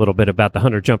 they know a little bit about the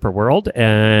hunter jumper world.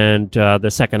 And the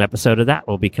second episode of that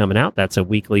will be coming out. That's a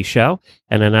weekly show.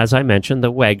 And then, as I mentioned,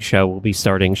 the WEG show will be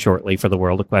starting shortly for the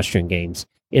World Equestrian Games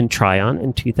in Tryon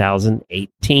in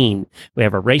 2018. We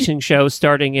have a racing show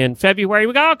starting in February.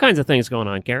 We got all kinds of things going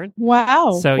on, Karen.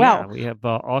 Wow. So wow. yeah, we have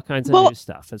all kinds of new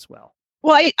stuff as well.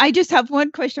 Well, I just have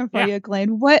one question for you,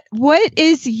 Glenn. What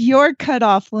is your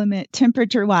cutoff limit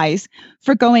temperature wise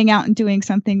for going out and doing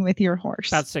something with your horse?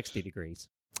 About 60 degrees.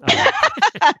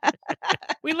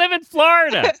 We live in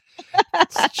Florida.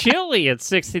 It's chilly at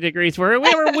 60 degrees. We have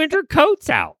our winter coats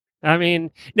out. I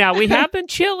mean, now we have been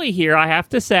chilly here, I have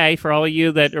to say, for all of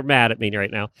you that are mad at me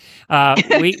right now.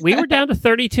 We were down to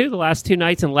 32 the last 2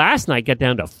 nights, and last night got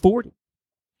down to 40.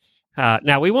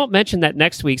 Now, we won't mention that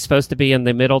next week's supposed to be in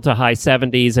the middle to high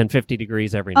 70s and 50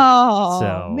 degrees every night. Oh,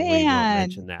 so man. we won't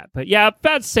mention that. But yeah,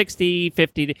 about 60,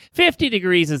 50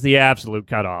 degrees is the absolute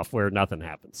cutoff where nothing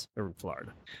happens in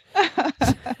Florida.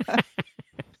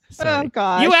 Oh,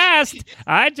 gosh. You asked.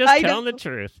 I just telling the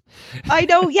truth. I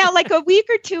know. Yeah, like a week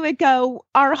or two ago,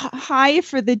 our high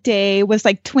for the day was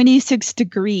like 26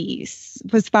 degrees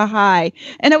was the high.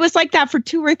 And it was like that for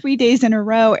 2 or 3 days in a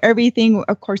row. Everything,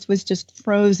 of course, was just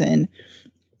frozen.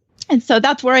 And so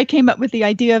that's where I came up with the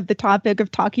idea of the topic of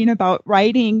talking about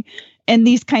riding in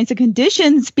these kinds of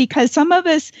conditions, because some of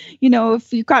us,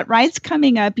 if you've got rides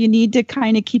coming up, you need to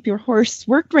kind of keep your horse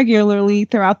worked regularly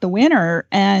throughout the winter.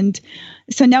 And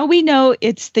so now we know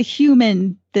it's the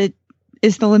human that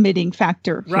is the limiting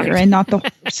factor here, and not the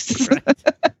horse.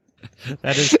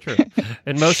 That is true.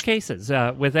 In most cases,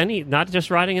 with not just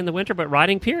riding in the winter, but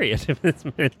riding period. In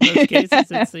most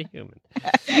cases, it's the human.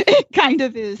 It kind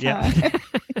of is, yeah. Huh?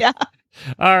 Yeah.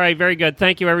 All right, very good.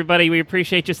 Thank you, everybody. We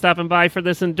appreciate you stopping by for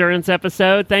this endurance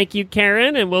episode. Thank you,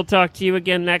 Karen, and we'll talk to you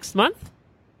again next month.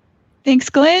 Thanks,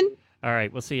 Glenn. All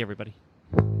right, we'll see you, everybody.